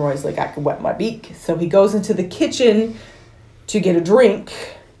drink? And Roy's like, I can wet my beak. So he goes into the kitchen to get a drink.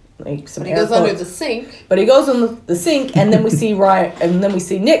 Like some but he goes under the sink. But he goes in the sink, and then we see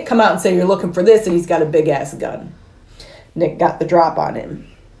Nick come out and say, you're looking for this, and he's got a big ass gun. Nick got the drop on him.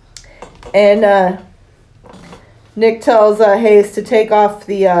 And Nick tells Hayes to take off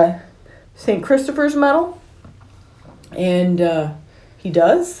the St. Christopher's medal. And he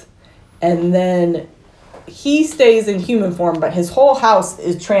does. And then he stays in human form, but his whole house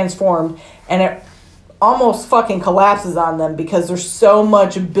is transformed, and it almost fucking collapses on them because there's so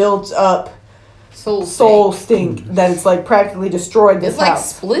much built up soul stink that it's like practically destroyed this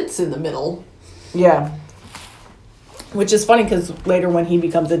house. It's like splits in the middle. Yeah. Which is funny because later when he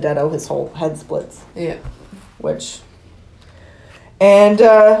becomes a deado, his whole head splits. Yeah. And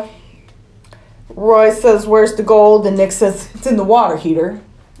Roy says, where's the gold? And Nick says, it's in the water heater.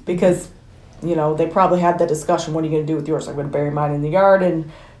 Because, they probably had that discussion. What are you going to do with yours? I'm going to bury mine in the yard.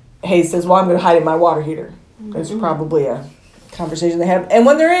 And Hayes says, well, I'm going to hide it in my water heater. There's probably a conversation they have. And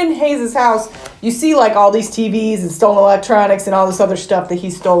when they're in Hayes' house, you see like all these TVs and stolen electronics and all this other stuff that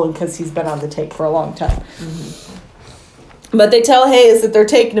he's stolen because he's been on the take for a long time. Mm-hmm. But they tell Hayes that they're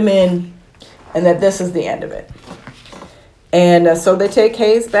taking him in and that this is the end of it. And so they take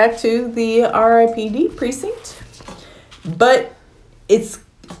Hayes back to the RIPD precinct. But it's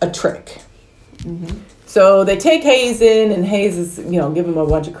a trick. Mm-hmm. So they take Hayes in, and Hayes is, give him a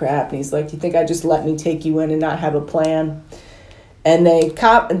bunch of crap. And he's like, do you think I just let me take you in and not have a plan? And they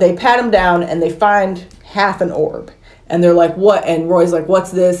pat him down, and they find half an orb. And they're like, what? And Roy's like,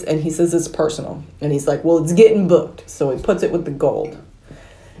 what's this? And he says, it's personal. And he's like, well, it's getting booked. So he puts it with the gold.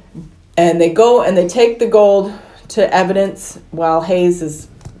 And they go and they take the gold to evidence while Hayes is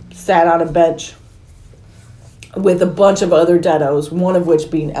sat on a bench with a bunch of other deados, one of which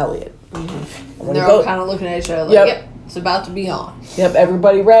being Elliot. Mm-hmm. And they're all kind of looking at each other like, yep, it's about to be on. Yep,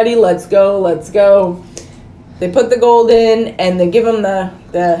 everybody ready? Let's go. They put the gold in, and they give him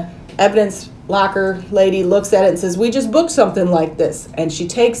the evidence locker lady looks at it and says, "We just booked something like this," and she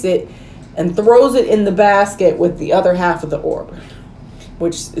takes it and throws it in the basket with the other half of the orb,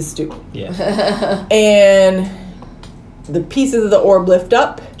 which is stupid. Yeah. And the pieces of the orb lift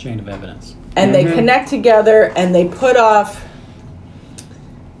up. Chain of evidence. And they connect together, and they put off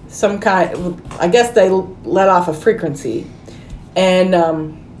some kind. I guess they let off a frequency, and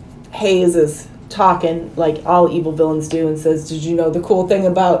Hayes is talking like all evil villains do, and says, "Did you know the cool thing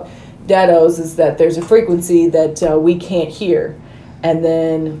about Deados is that there's a frequency that we can't hear," and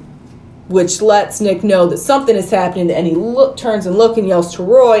then which lets Nick know that something is happening, and he turns and looks and yells to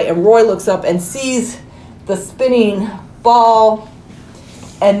Roy, and Roy looks up and sees the spinning ball.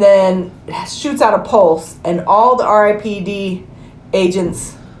 And then shoots out a pulse, and all the RIPD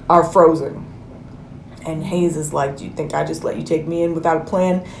agents are frozen. And Hayes is like, "Do you think I just let you take me in without a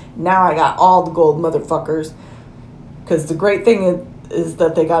plan? Now I got all the gold, motherfuckers." Because the great thing is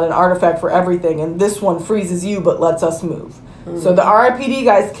that they got an artifact for everything, and this one freezes you but lets us move. Mm-hmm. So the RIPD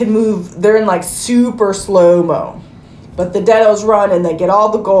guys can move. They're in like super slow-mo. But the Deados run, and they get all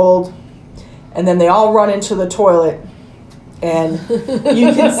the gold, and then they all run into the toilet. And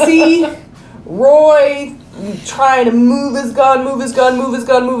you can see Roy trying to move his gun,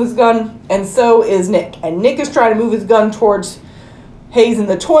 and so is Nick. And Nick is trying to move his gun towards Hayes in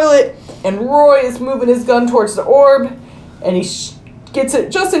the toilet, and Roy is moving his gun towards the orb, and he gets it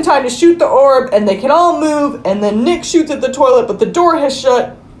just in time to shoot the orb, and they can all move, and then Nick shoots at the toilet, but the door has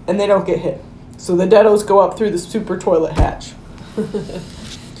shut, and they don't get hit. So the Deados go up through the super toilet hatch.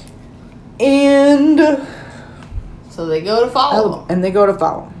 And... So they go to follow him. And they go to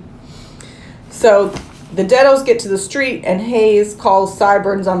follow him. So the Deados get to the street, and Hayes calls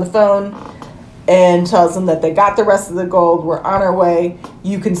Sideburns on the phone and tells them that they got the rest of the gold. We're on our way.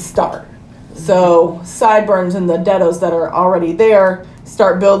 You can start. So Sideburns and the Deados that are already there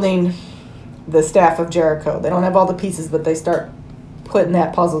start building the Staff of Jericho. They don't have all the pieces, but they start putting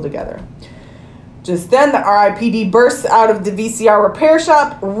that puzzle together. Just then, the RIPD bursts out of the VCR repair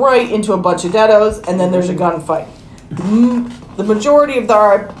shop right into a bunch of Deados, and then there's a gunfight. The majority of the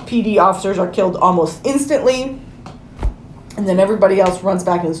RIPD officers are killed almost instantly, and then everybody else runs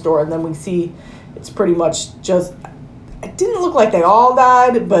back in the store, and then we see it's pretty much just... It didn't look like they all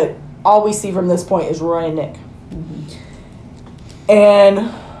died, but all we see from this point is Roy and Nick. Mm-hmm.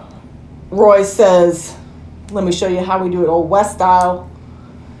 And Roy says, "Let me show you how we do it old West style,"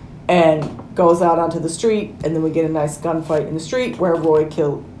 and goes out onto the street, and then we get a nice gunfight in the street where Roy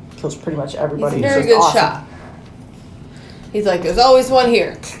kills pretty much everybody. He's a very good awesome shot. He's like, "There's always one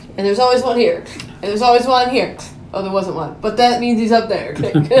here, and there's always one here, and there's always one here." Oh, there wasn't one, but that means he's up there.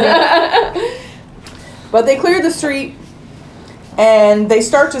 But they clear the street, and they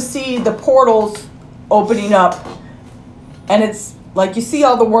start to see the portals opening up, and it's like you see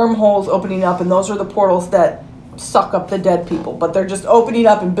all the wormholes opening up, and those are the portals that suck up the dead people, but they're just opening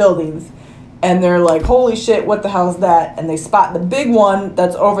up in buildings, and they're like, "Holy shit, what the hell is that?" And they spot the big one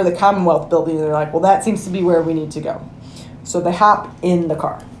that's over the Commonwealth building, and they're like, "Well, that seems to be where we need to go." So they hop in the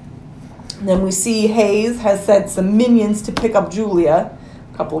car. And then we see Hayes has sent some minions to pick up Julia.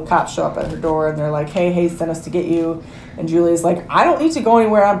 A couple of cops show up at her door, and they're like, "Hey, Hayes sent us to get you." And Julia's like, "I don't need to go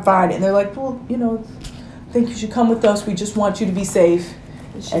anywhere, I'm fine." And they're like, "Well, I think you should come with us. We just want you to be safe."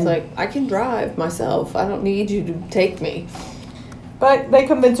 And she's like, "I can drive myself. I don't need you to take me." But they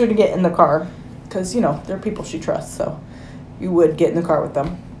convince her to get in the car because, they're people she trusts, so you would get in the car with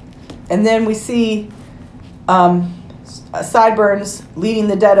them. And then we see Sideburns leading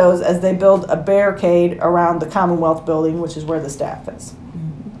the Deados as they build a barricade around the Commonwealth building, which is where the staff is.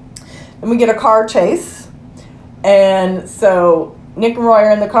 Mm-hmm. Then we get a car chase. And so Nick and Roy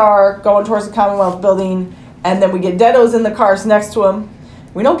are in the car going towards the Commonwealth building, and then we get Deados in the cars next to him.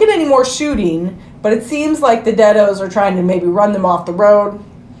 We don't get any more shooting, but it seems like the Deados are trying to maybe run them off the road.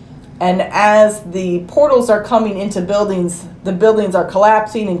 And as the portals are coming into buildings, the buildings are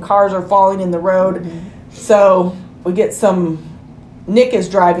collapsing and cars are falling in the road. Mm-hmm. So we get Nick is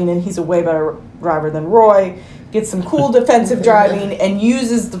driving, and he's a way better driver than Roy. Gets some cool defensive driving and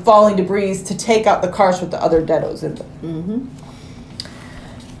uses the falling debris to take out the cars with the other Deados in them. Mm-hmm.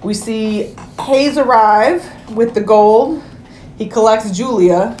 We see Hayes arrive with the gold. He collects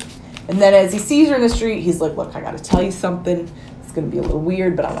Julia, and then as he sees her in the street, he's like, "Look, I got to tell you something. It's going to be a little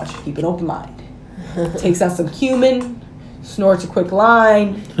weird, but I want you to keep an open mind." Takes out some cumin, snorts a quick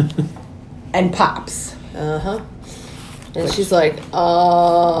line, and pops. Uh-huh. And she's like,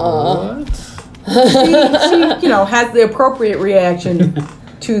 What? She has the appropriate reaction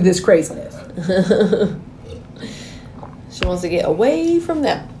to this craziness. She wants to get away from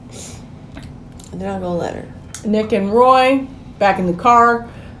them. And they're not going to let her. Nick and Roy, back in the car,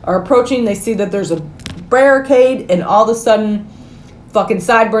 are approaching. They see that there's a barricade, and all of a sudden, fucking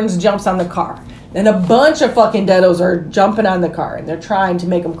Sideburns jumps on the car. And a bunch of fucking deados are jumping on the car, and they're trying to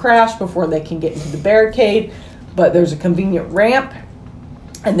make them crash before they can get into the barricade. But there's a convenient ramp,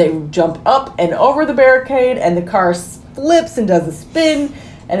 and they jump up and over the barricade, and the car flips and does a spin,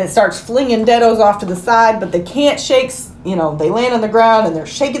 and it starts flinging deados off to the side, but they can't shake, they land on the ground, and they're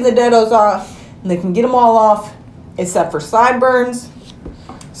shaking the deados off, and they can get them all off, except for Sideburns.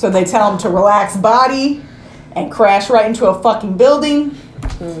 So they tell him to relax body and crash right into a fucking building.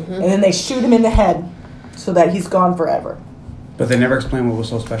 Mm-hmm. And then they shoot him in the head so that he's gone forever. But they never explain what was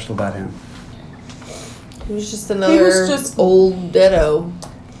so special about him. He was just another old deado.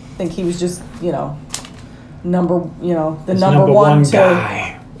 I think he was just, number one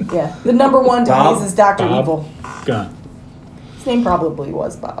guy. Yeah, the number one to Bob? Hayes is Dr. Bob? Evil. Gun. His name probably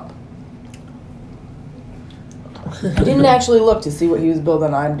was Bob. I didn't actually look to see what he was billed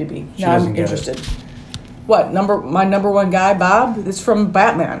on IMDb. She Now doesn't I'm get interested. What, my number one guy, Bob? It's from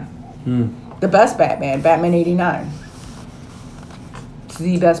Batman. The best Batman, Batman 89. It's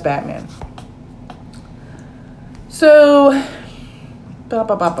the best Batman. So, blah,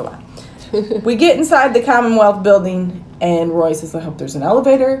 blah, blah, blah. We get inside the Commonwealth building, and Roy says, I hope there's an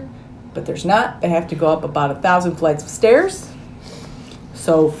elevator. But there's not. They have to go up about 1,000 flights of stairs.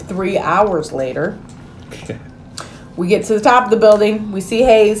 So 3 hours later, we get to the top of the building. We see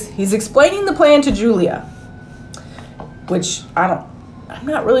Hayes. He's explaining the plan to Julia, which I'm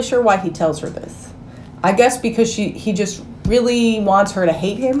not really sure why he tells her this. I guess because he just really wants her to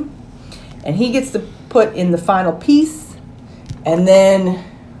hate him, and he gets to put in the final piece, and then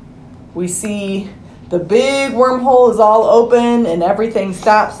we see the big wormhole is all open and everything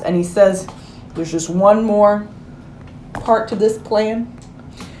stops, and he says there's just one more part to this plan.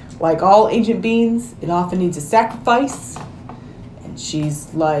 Like all ancient beings, it often needs a sacrifice. And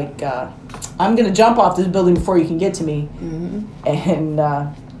she's like, I'm going to jump off this building before you can get to me. Mm-hmm.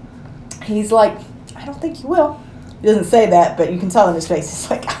 And he's like, I don't think you will. He doesn't say that, but you can tell in his face. It's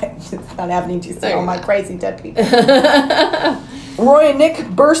like, it's not happening to see all my crazy dead people. Roy and Nick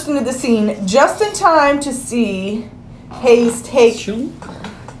burst into the scene just in time to see Hayes take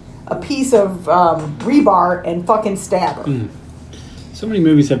a piece of rebar and fucking stab her. Mm. So many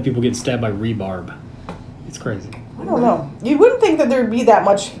movies have people get stabbed by rebarb. It's crazy. I don't know. You wouldn't think that there'd be that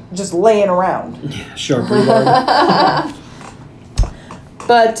much just laying around. Yeah, sharp rebarb.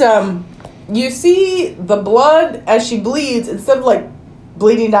 But you see the blood as she bleeds, instead of like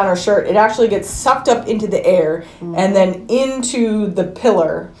bleeding down her shirt, it actually gets sucked up into the air and then into the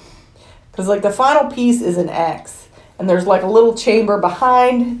pillar. Because like the final piece is an X. And there's like a little chamber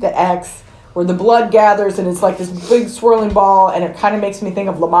behind the X where the blood gathers, and it's like this big swirling ball, and it kind of makes me think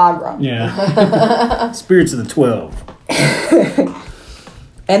of La Magra. Yeah. Spirits of the 12.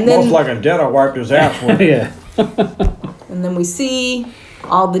 And then, most like a dead, I wiped his ass with. Yeah. And then we see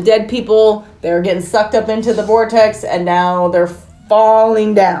all the dead people. They're getting sucked up into the vortex, and now they're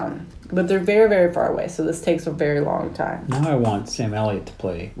falling down. But they're very, very far away, so this takes a very long time. Now I want Sam Elliott to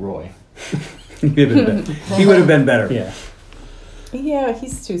play Roy. He would have been better. Yeah. Yeah,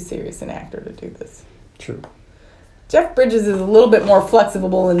 he's too serious an actor to do this. True. Jeff Bridges is a little bit more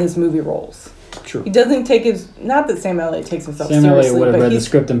flexible in his movie roles. True. He doesn't take not that Sam Elliott takes himself Sam seriously. Elliott would have but read the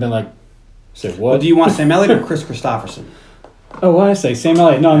script and been like, say what? Well, do you want Sam Elliott or Chris Christopherson? Oh, what did I say? Sam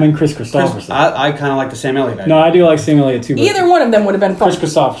Elliott. No, I mean Chris Christopherson. I kind of like the Sam Elliott idea. No, I do like Sam Elliott too. But Either one of them would have been fun. Chris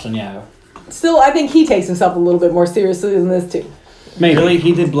Christopherson, yeah. Still, I think he takes himself a little bit more seriously than this too. Maybe. Really?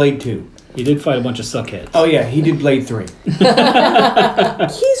 He did Blade 2. He did fight a bunch of suckheads. Oh, yeah. He did Blade 3. He's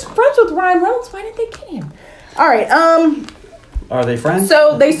friends with Ryan Reynolds. Why didn't they get him? All right. Are they friends?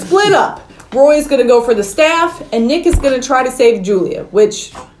 So they split up. Roy's going to go for the staff, and Nick is going to try to save Julia,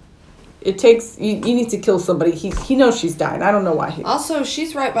 which it takes. You need to kill somebody. He knows she's dying. I don't know why. Also,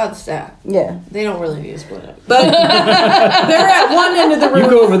 she's right by the staff. Yeah. They don't really need to split up. But they're at one end of the roof. You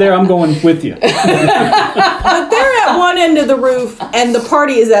go over there, I'm going with you. But they're at one end of the roof, and the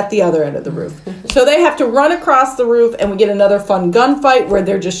party is at the other end of the roof. So they have to run across the roof, and we get another fun gunfight where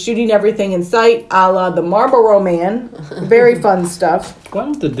they're just shooting everything in sight, a la the Marlboro Man. Very fun stuff. Why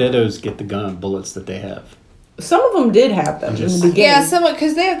don't the Deados get the gun bullets that they have? Some of them did have them in the beginning. Yeah, some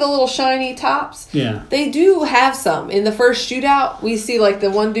because they have the little shiny tops. Yeah. They do have some. In the first shootout, we see like the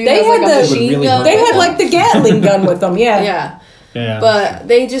one dude They has like had a the- machine really gun. They with had them. like the Gatling gun with them, yeah. Yeah. Yeah. But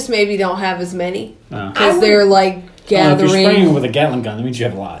they just maybe don't have as many. Oh. Because they're like Well, if you're spraying gathering with a Gatling gun, that means you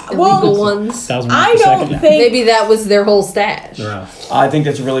have a lot. illegal ones. 1,000 I per don't second. think Maybe that was their whole stash. Yeah. I think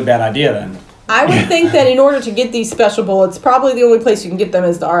that's a really bad idea then. I would think that in order to get these special bullets, probably the only place you can get them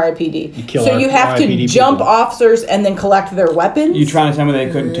is the RIPD. You have to RIPD jump people. officers and then collect their weapons. You trying to tell me they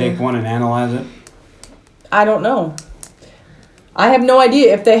couldn't take one and analyze it? I don't know. I have no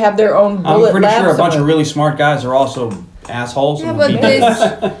idea if they have their own bullet I'm pretty lab sure a bunch of somewhere. really smart guys are also assholes. Yeah, and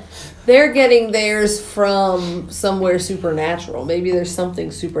but beat they're getting theirs from somewhere supernatural. Maybe there's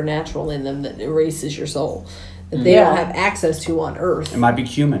something supernatural in them that erases your soul that they don't have access to on Earth. It might be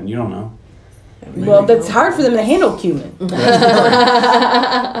cumin. You don't know. Well, that's hard for them to handle cumin.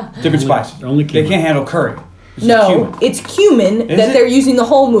 Different spice. Only They cumin. can't handle curry. It's No, cumin. it's cumin Is that it? they're using the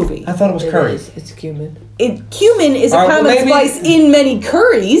whole movie. I thought it was curry. It's cumin. Cumin is a All right, well, common maybe- spice in many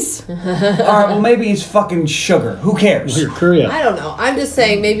curries. All right, well maybe it's fucking sugar. Who cares? Your Korea. I don't know. I'm just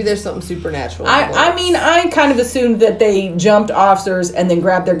saying maybe there's something supernatural. in the I mean, I kind of assumed that they jumped officers and then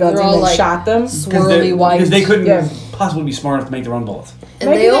grabbed their guns They're and all then like shot them. swirly white. Because they couldn't Yeah. possibly be smart enough to make their own bullets. and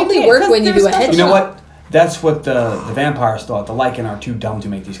Maybe they they only can't, work 'cause when you they're do a special. headshot. You know what? That's what the vampires thought. The Lycan are too dumb to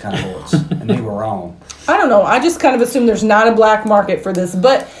make these kind of bullets. And they were wrong. I don't know. I just kind of assumed there's not a black market for this.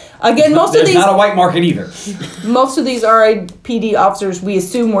 But again, most There's of not a white market either. these RIPD officers we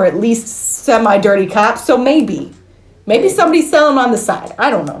assume were at least semi-dirty cops. So maybe somebody's selling them on the side. I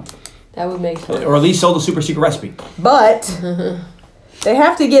don't know. That would make sense. Or at least sold a super secret recipe. But they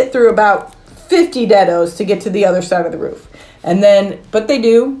have to get through about 50 deados to get to the other side of the roof. And then, but they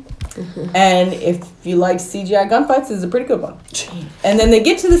do. And if you like CGI gunfights, this is a pretty good one. And then they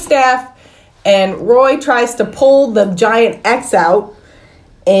get to the staff, and Roy tries to pull the giant X out,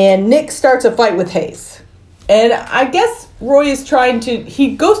 and Nick starts a fight with Hayes. And I guess Roy is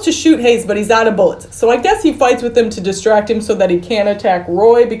he goes to shoot Hayes, but he's out of bullets. So I guess he fights with him to distract him so that he can't attack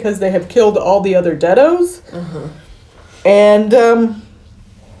Roy because they have killed all the other deados. And,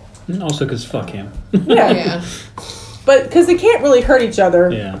 And also because fuck him. Yeah. but because they can't really hurt each other.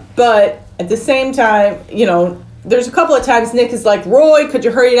 Yeah. But at the same time, there's a couple of times Nick is like, Roy, could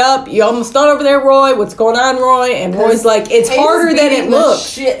you hurry it up? You almost done over there, Roy. What's going on, Roy? And Roy's like, it's harder than it looks.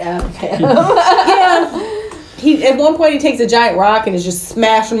 Shit out of him. Yeah. At one point he takes a giant rock and is just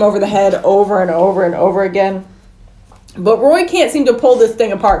smashing him over the head over and over and over again. But Roy can't seem to pull this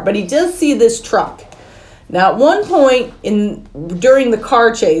thing apart, but he does see this truck. Now, at one point during the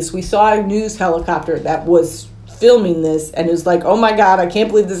car chase, we saw a news helicopter that was filming this, and it was like, oh my god, I can't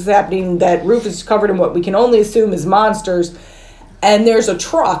believe this is happening. That roof is covered in what we can only assume is monsters. And there's a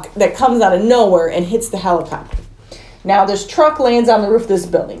truck that comes out of nowhere and hits the helicopter. Now, this truck lands on the roof of this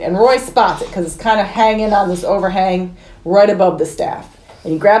building, and Roy spots it because it's kind of hanging on this overhang right above the staff.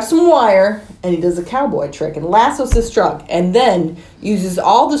 And he grabs some wire, and he does a cowboy trick and lassos this truck, and then uses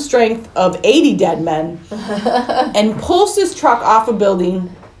all the strength of 80 dead men and pulls this truck off a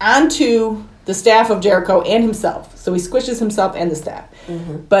building onto the staff of Jericho and himself. So he squishes himself and the staff.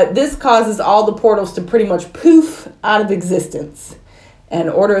 But this causes all the portals to pretty much poof out of existence.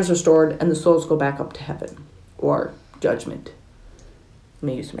 And order is restored, and the souls go back up to heaven. Or judgment. Let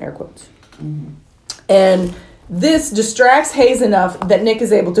me use some air quotes. And this distracts Hayes enough that Nick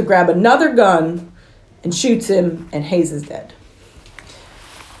is able to grab another gun and shoots him, and Hayes is dead.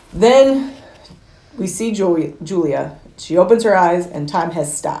 Then we see Julia. She opens her eyes, and time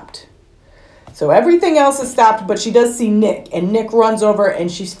has stopped. So everything else is stopped, but she does see Nick, and Nick runs over,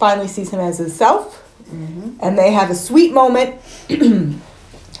 and she finally sees him as himself. And they have a sweet moment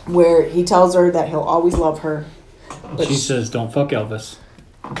where he tells her that he'll always love her. But She says, "Don't fuck Elvis."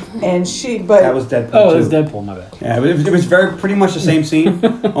 and she, but That was Deadpool Oh, too. it was Deadpool. My bad. Yeah, it was very pretty much the same scene,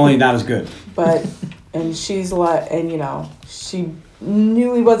 only not as good. but and she's like, and she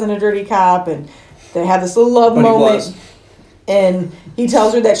knew he wasn't a dirty cop, and they have this little love But he moment. was. And he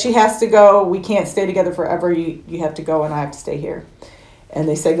tells her that she has to go. We can't stay together forever. You have to go, and I have to stay here. And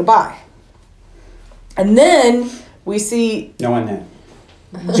they say goodbye. And then we see No one then.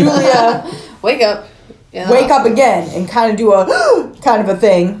 Julia Wake up. Yeah. wake up again and kind of do a kind of a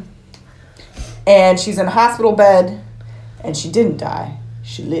thing. And she's in a hospital bed, and she didn't die.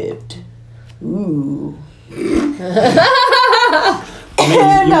 She lived. Ooh. You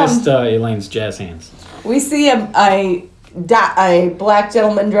And, missed Elaine's jazz hands. we see a black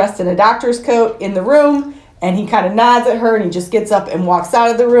gentleman dressed in a doctor's coat in the room, and he kind of nods at her, and he just gets up and walks out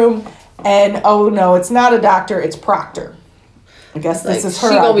of the room. And oh no, it's not a doctor, it's Proctor. I guess this is her.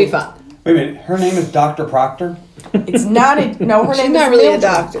 She gonna be idea. fine. Wait a minute, her name is Dr. Proctor? It's not a no. Her She's name not is really a Mildred.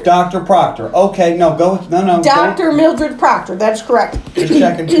 doctor. Dr. Proctor. Okay, no, go with, no. Dr. Mildred Proctor. That's correct. Just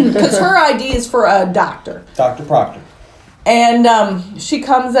checking. Because her ID is for a doctor. Dr. Proctor. And she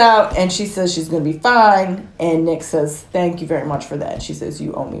comes out and she says she's going to be fine. And Nick says, thank you very much for that. She says,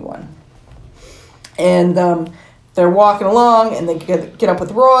 you owe me one. And they're walking along, and they get up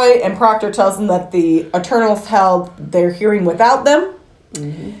with Roy, and Proctor tells them that the Eternals held their hearing without them,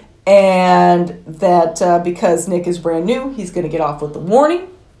 and that because Nick is brand new, he's going to get off with the warning.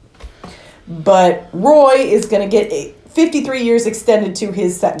 But Roy is going to get 53 years extended to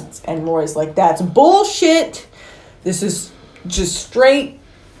his sentence. And Roy's like, that's bullshit. This is just straight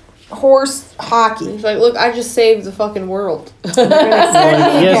horse hockey. He's like, look, I just saved the fucking world.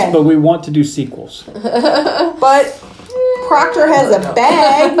 Yes, but we want to do sequels. But Proctor has a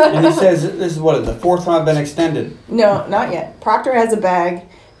bag. And he says, this is what, the 4th time I've been extended. No, not yet. Proctor has a bag.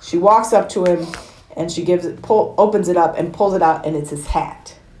 She walks up to him, and she opens it up and pulls it out, and it's his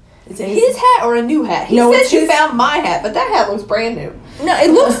hat. Is it his hat or a new hat? He said she found my hat, but that hat looks brand new. No, it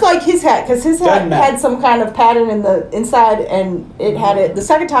looks like his hat, because his hat had some kind of pattern in the inside, and it had it. The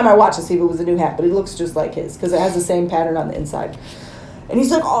second time I watched to see if it was a new hat, but it looks just like his, because it has the same pattern on the inside. And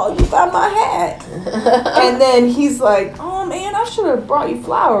he's like, oh, you found my hat. And then he's like, oh, man, I should have brought you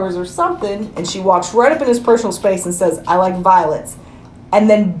flowers or something. And she walks right up in his personal space and says, I like violets. And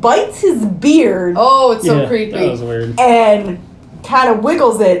then bites his beard. Oh, it's so creepy. That was weird. And kind of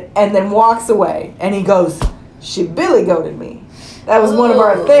wiggles it and then walks away. And he goes, she billy goated me. That was one of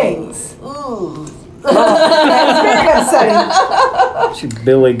our things. It's very upsetting. She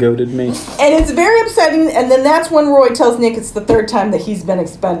billy goated me. And it's very upsetting. And then that's when Roy tells Nick it's the 3rd time that he's been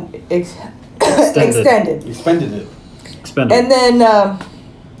extended. Expended it. Expended.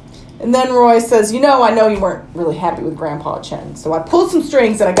 And then Roy says, I know you weren't really happy with Grandpa Chen. So I pulled some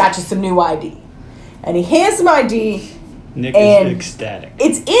strings and I got you some new ID. And he hands him ID. Nick is ecstatic.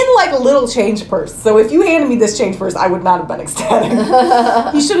 It's in like a little change purse. So if you handed me this change purse, I would not have been ecstatic.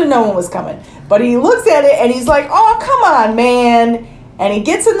 He should have known what was coming. But he looks at it and he's like, oh, come on, man. And he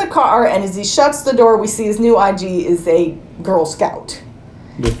gets in the car, and as he shuts the door, we see his new IG is a Girl Scout.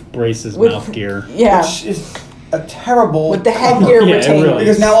 With braces, mouth gear. Yeah. Which is a terrible... With the headgear retainer. Really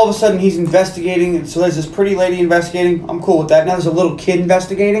because now all of a sudden he's investigating, so there's this pretty lady investigating. I'm cool with that. Now there's a little kid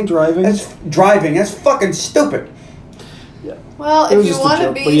investigating. Driving. That's fucking stupid. Well, It was if you just a want to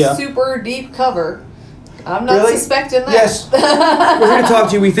joke, be but yeah. super deep cover, I'm not Really? suspecting that. Yes. We're going to talk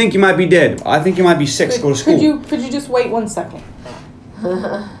to you. We think you might be dead. I think you might be sick. Go to school. Could you just wait 1 second?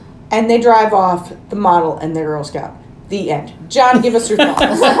 And they drive off, the model and the Girl Scout. The end. John, give us your thoughts.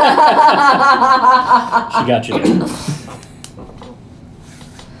 She got you there.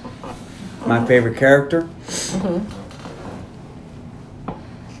 My favorite character?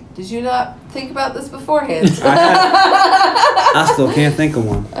 Did you not think about this beforehand? I still can't think of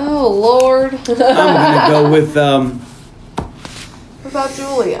one. Oh, Lord. I'm going to go with What about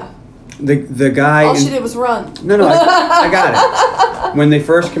Julia? the guy... All she did was run. No, I got it. When they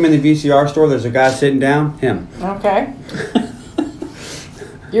first come in the VCR store, there's a guy sitting down. Him. Okay.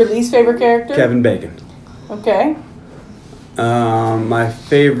 Your least favorite character? Kevin Bacon. Okay. My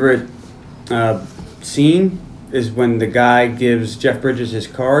favorite scene is when the guy gives Jeff Bridges his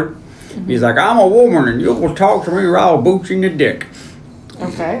card. He's like, I'm a woman and you will talk to me or I'll boot you in the dick.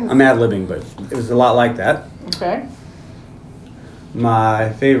 Okay. I'm ad-libbing, but it was a lot like that. Okay. My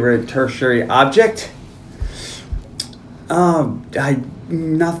favorite tertiary object? The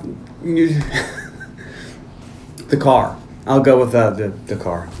car. I'll go with the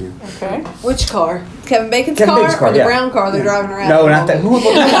car. Yeah. Okay. Which car? Kevin Bacon's Kevin car, Bacon's car, or the yeah. brown car they're driving around? No, not that.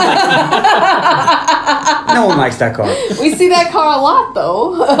 No one likes that car. We see that car a lot,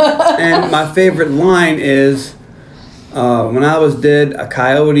 though. And my favorite line is, when I was dead, a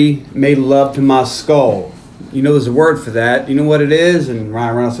coyote made love to my skull. You know there's a word for that. You know what it is? And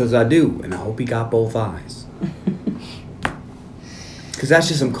Ryan Reynolds says, I do. And I hope he got both eyes. Because that's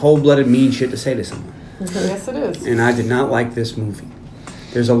just some cold-blooded mean shit to say to someone. Yes, it is. And I did not like this movie.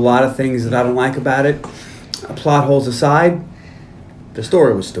 There's a lot of things that I don't like about it. Plot holes aside, the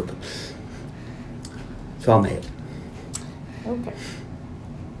story was stupid. So I'll make it. Okay.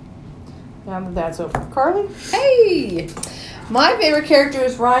 Now that that's over. Carly? Hey! My favorite character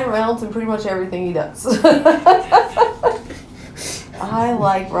is Ryan Reynolds and pretty much everything he does. I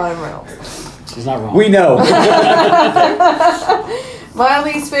like Ryan Reynolds. She's not wrong. We know. My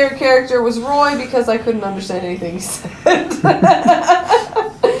least favorite character was Roy because I couldn't understand anything he said.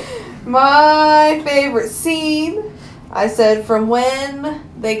 My favorite scene, I said from when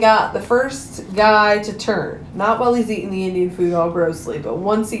they got the first guy to turn. Not while he's eating the Indian food all grossly, but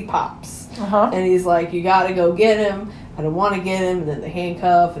once he pops. And he's like, you gotta go get him. I don't want to get him. And then they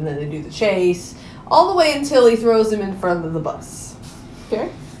handcuff, and then they do the chase. All the way until he throws him in front of the bus. Okay.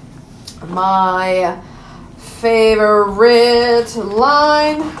 My favorite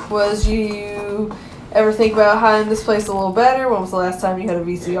line was, you ever think about hiding this place a little better? When was the last time you had a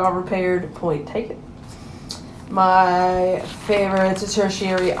VCR repaired? Point taken. My favorite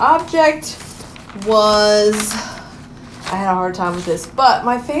tertiary object was... I had a hard time with this, but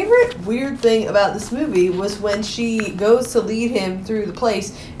my favorite weird thing about this movie was when she goes to lead him through the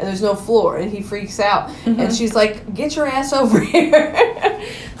place and there's no floor and he freaks out and she's like, "Get your ass over here."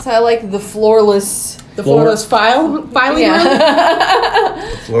 So I like the floorless filing room? The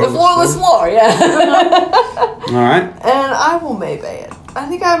floorless floor, yeah. All right. And I will maybe it. I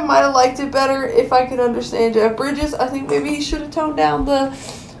think I might have liked it better if I could understand Jeff Bridges. I think maybe he should have toned down the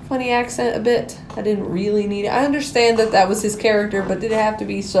funny accent a bit. I didn't really need it. I understand that was his character, but did it have to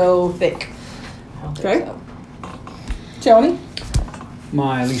be so thick? I don't think so. Tony?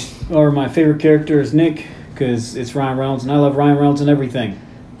 My favorite character is Nick, because it's Ryan Reynolds, and I love Ryan Reynolds and everything.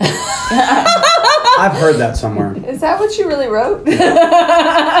 I've heard that somewhere. Is that what you really wrote?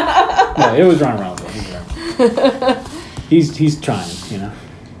 Yeah, it was Ryan Reynolds. He's trying, you know.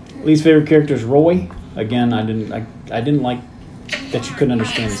 Least favorite character is Roy. Again, I didn't like that you couldn't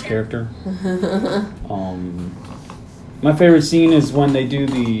understand his character. My favorite scene is when they do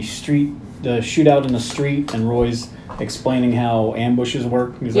the shootout in the street, and Roy's explaining how ambushes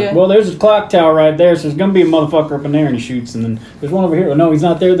work. He's like, "Well, there's a clock tower right there, so there's gonna be a motherfucker up in there," and he shoots, and then there's one over here. Oh no, he's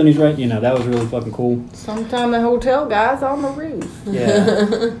not there. Then he's right. You know, that was really fucking cool. Sometime the hotel guy's on the roof.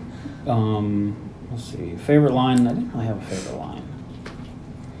 Yeah. Let's see. Favorite line? I didn't really have a favorite line.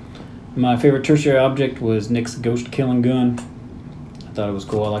 My favorite tertiary object was Nick's ghost killing gun. I thought it was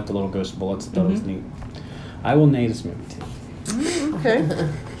cool. I liked the little ghost bullets. I thought it was neat. I will nay this movie too. Okay.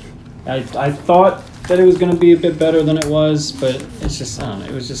 I thought that it was going to be a bit better than it was, but it's just, I don't know,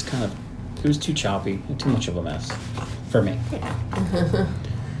 it was just kind of, it was too choppy and too much of a mess for me.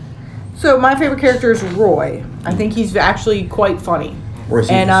 So my favorite character is Roy. I think he's actually quite funny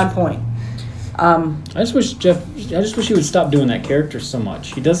and on point. I just wish he would stop doing that character so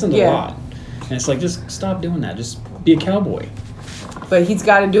much. He does it a lot. And it's like, just stop doing that. Just be a cowboy. But he's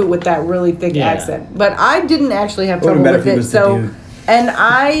got to do it with that really thick accent. But I didn't actually have trouble with it. So, and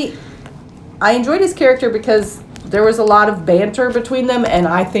I enjoyed his character because there was a lot of banter between them, and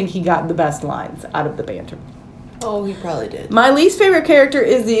I think he got the best lines out of the banter. Oh, he probably did. My least favorite character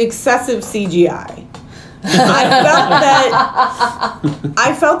is the excessive CGI.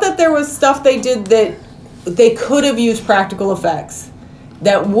 I felt that there was stuff they did that they could have used practical effects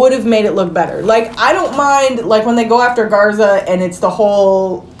that would have made it look better. Like, I don't mind, like, when they go after Garza and it's the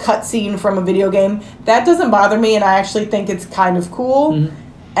whole cutscene from a video game. That doesn't bother me, and I actually think it's kind of cool.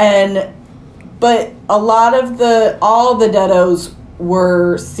 But a lot of all the Deados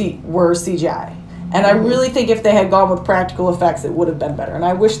were CGI. And I really think if they had gone with practical effects, it would have been better. And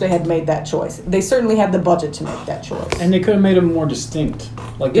I wish they had made that choice. They certainly had the budget to make that choice. And they could have made them more distinct.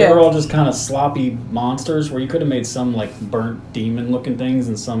 Like, they were all just kind of sloppy monsters, where you could have made some, like, burnt demon-looking things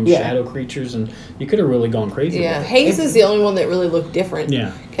and some shadow creatures, and you could have really gone crazy with it. Hayes is the only one that really looked different.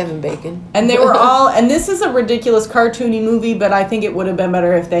 Yeah. Kevin Bacon. And they were all... And this is a ridiculous cartoony movie, but I think it would have been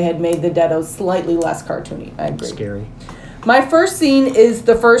better if they had made the Deados slightly less cartoony. I agree. Scary. My first scene is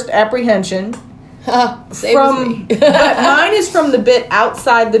the first apprehension. Same as me. But mine is from the bit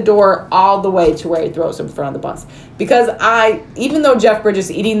outside the door all the way to where he throws him in front of the bus. Because even though Jeff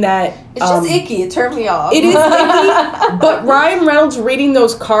Bridges eating that... It's just icky. It turned me off. It is icky. But Ryan Reynolds reading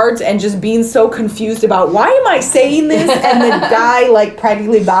those cards and just being so confused about, why am I saying this? And the guy, like,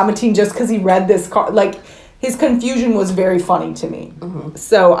 practically vomiting just because he read this card. Like, his confusion was very funny to me.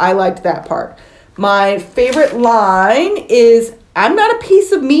 So I liked that part. My favorite line is, "I'm not a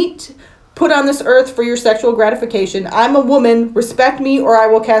piece of meat put on this earth for your sexual gratification. I'm a woman. Respect me or I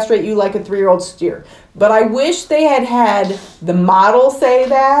will castrate you like a 3-year-old steer." But I wish they had the model say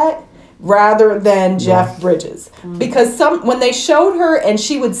that rather than Jeff Bridges. Because when they showed her and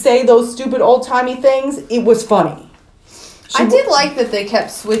she would say those stupid old-timey things, it was funny. I did like that they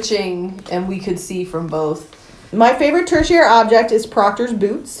kept switching and we could see from both. My favorite tertiary object is Proctor's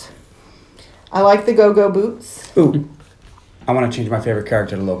boots. I like the go-go boots. Ooh. I want to change my favorite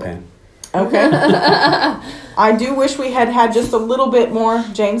character to Lopan. Okay. I do wish we had just a little bit more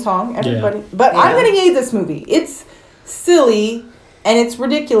James Hong, everybody. Yeah. But I'm going to hate this movie. It's silly and it's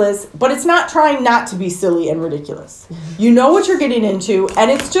ridiculous, but it's not trying not to be silly and ridiculous. You know what you're getting into,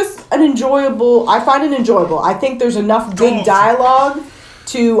 and it's just I find it enjoyable. I think there's enough good dialogue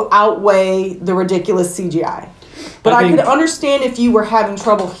to outweigh the ridiculous CGI. But I could understand if you were having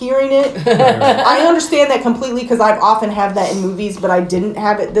trouble hearing it. I understand that completely because I've often had that in movies, but I didn't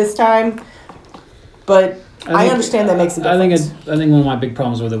have it this time. But I understand that makes a difference. I think one of my big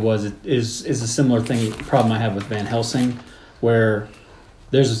problems with it is a similar problem I have with Van Helsing, where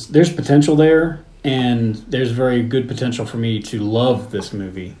there's potential there, and there's very good potential for me to love this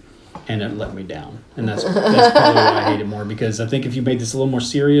movie. and it let me down. And that's probably why I hate it more, because I think if you made this a little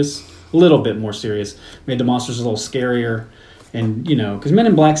bit more serious, made the monsters a little scarier, and because Men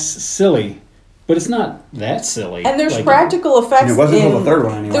in Black's silly, but it's not that silly. And there's practical effects. It wasn't until the third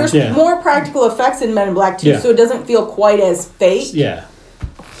one anyway. There's more practical effects in Men in Black too, so it doesn't feel quite as fake. Yeah.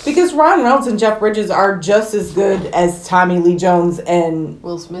 Because Ryan Reynolds and Jeff Bridges are just as good as Tommy Lee Jones and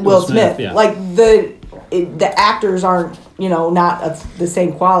Will Smith. Will Smith. Yeah. Like the actors aren't, not of the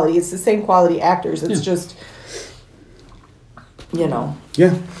same quality. It's the same quality actors. It's just, Yeah.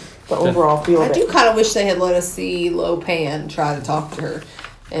 the overall feel of I it. do kind of wish they had let us see Lo Pan try to talk to her.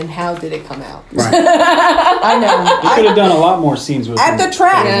 And how did it come out? Right. I know. They could have done a lot more scenes with At him. the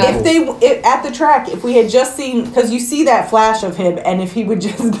track, Yeah. at the track, if we had just seen, because you see that flash of him, and if he would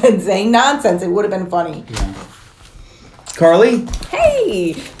just been saying nonsense, it would have been funny. Yeah. Carly?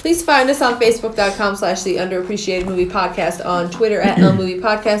 Hey! Please find us on Facebook.com/The Underappreciated Movie Podcast, on Twitter at Movie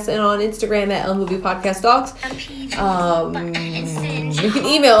Podcast, and on Instagram at Movie Podcast Docs. You can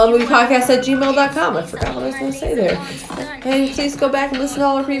email moviePodcast@gmail.com. I forgot what I was going to say there. And please go back and listen to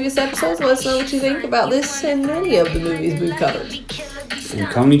all our previous episodes. Let us know what you think about this and any of the movies we've covered. And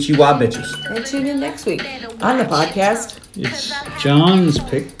konnichiwa, bitches. And tune in next week. On the podcast. It's John's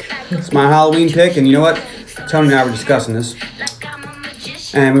pick. It's my Halloween pick, and you know what? Tony and I were discussing this.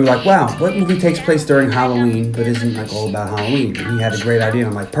 And we were like, wow, what movie takes place during Halloween but isn't like all about Halloween? And he had a great idea, and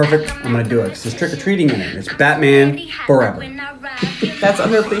I'm like, perfect, I'm going to do it. Because there's trick-or-treating in it. It's Batman Forever. That's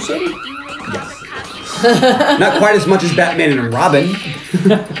underappreciated? Yes. Not quite as much as Batman and Robin.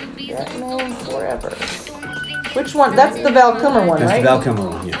 Batman Forever. Which one? That's the Val Kilmer one, That's right? the Val Kilmer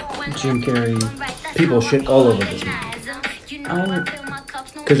one, yeah. Jim Carrey. People shit all over this movie.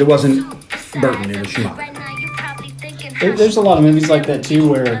 Because it wasn't Burton, it was Schumacher. There's a lot of movies like that too,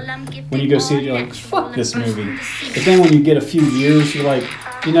 where when you go see it, you're like, "Fuck this movie." But then when you get a few years, you're like,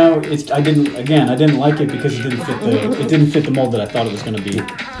 I didn't like it because it didn't fit the mold that I thought it was going to be.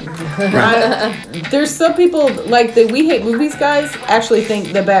 There's some people, like the We Hate Movies guys, actually think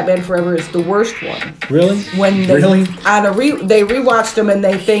that Batman Forever is the worst one. Really? When they, Really? they rewatched them and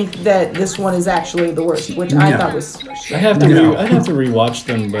they think that this one is actually the worst, which I thought was. I have to rewatch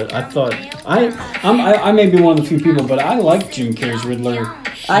them, but I thought I may be one of the few people, but I like Jim Carrey's Riddler.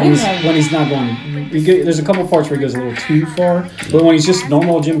 When he's not going, there's a couple parts where he goes a little too far, but when he's just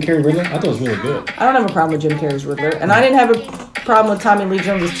normal Jim Carrey Riddler, I thought it was really good. I don't have a problem with Jim Carrey's Riddler, and I didn't have a problem with Tommy Lee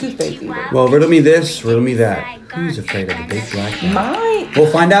Jones' toothpaste either. Well, riddle me this, riddle me that. Who's afraid of a big black man? My,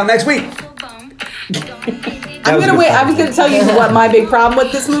 We'll find out next week. I'm gonna wait. I was gonna tell you what my big problem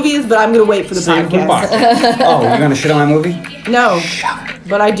with this movie is, but I'm gonna wait for the Save the podcast. box. Oh, you're gonna shit on my movie? No,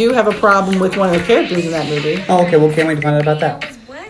 but I do have a problem with one of the characters in that movie. Oh, okay. Well, can't wait to find out about that.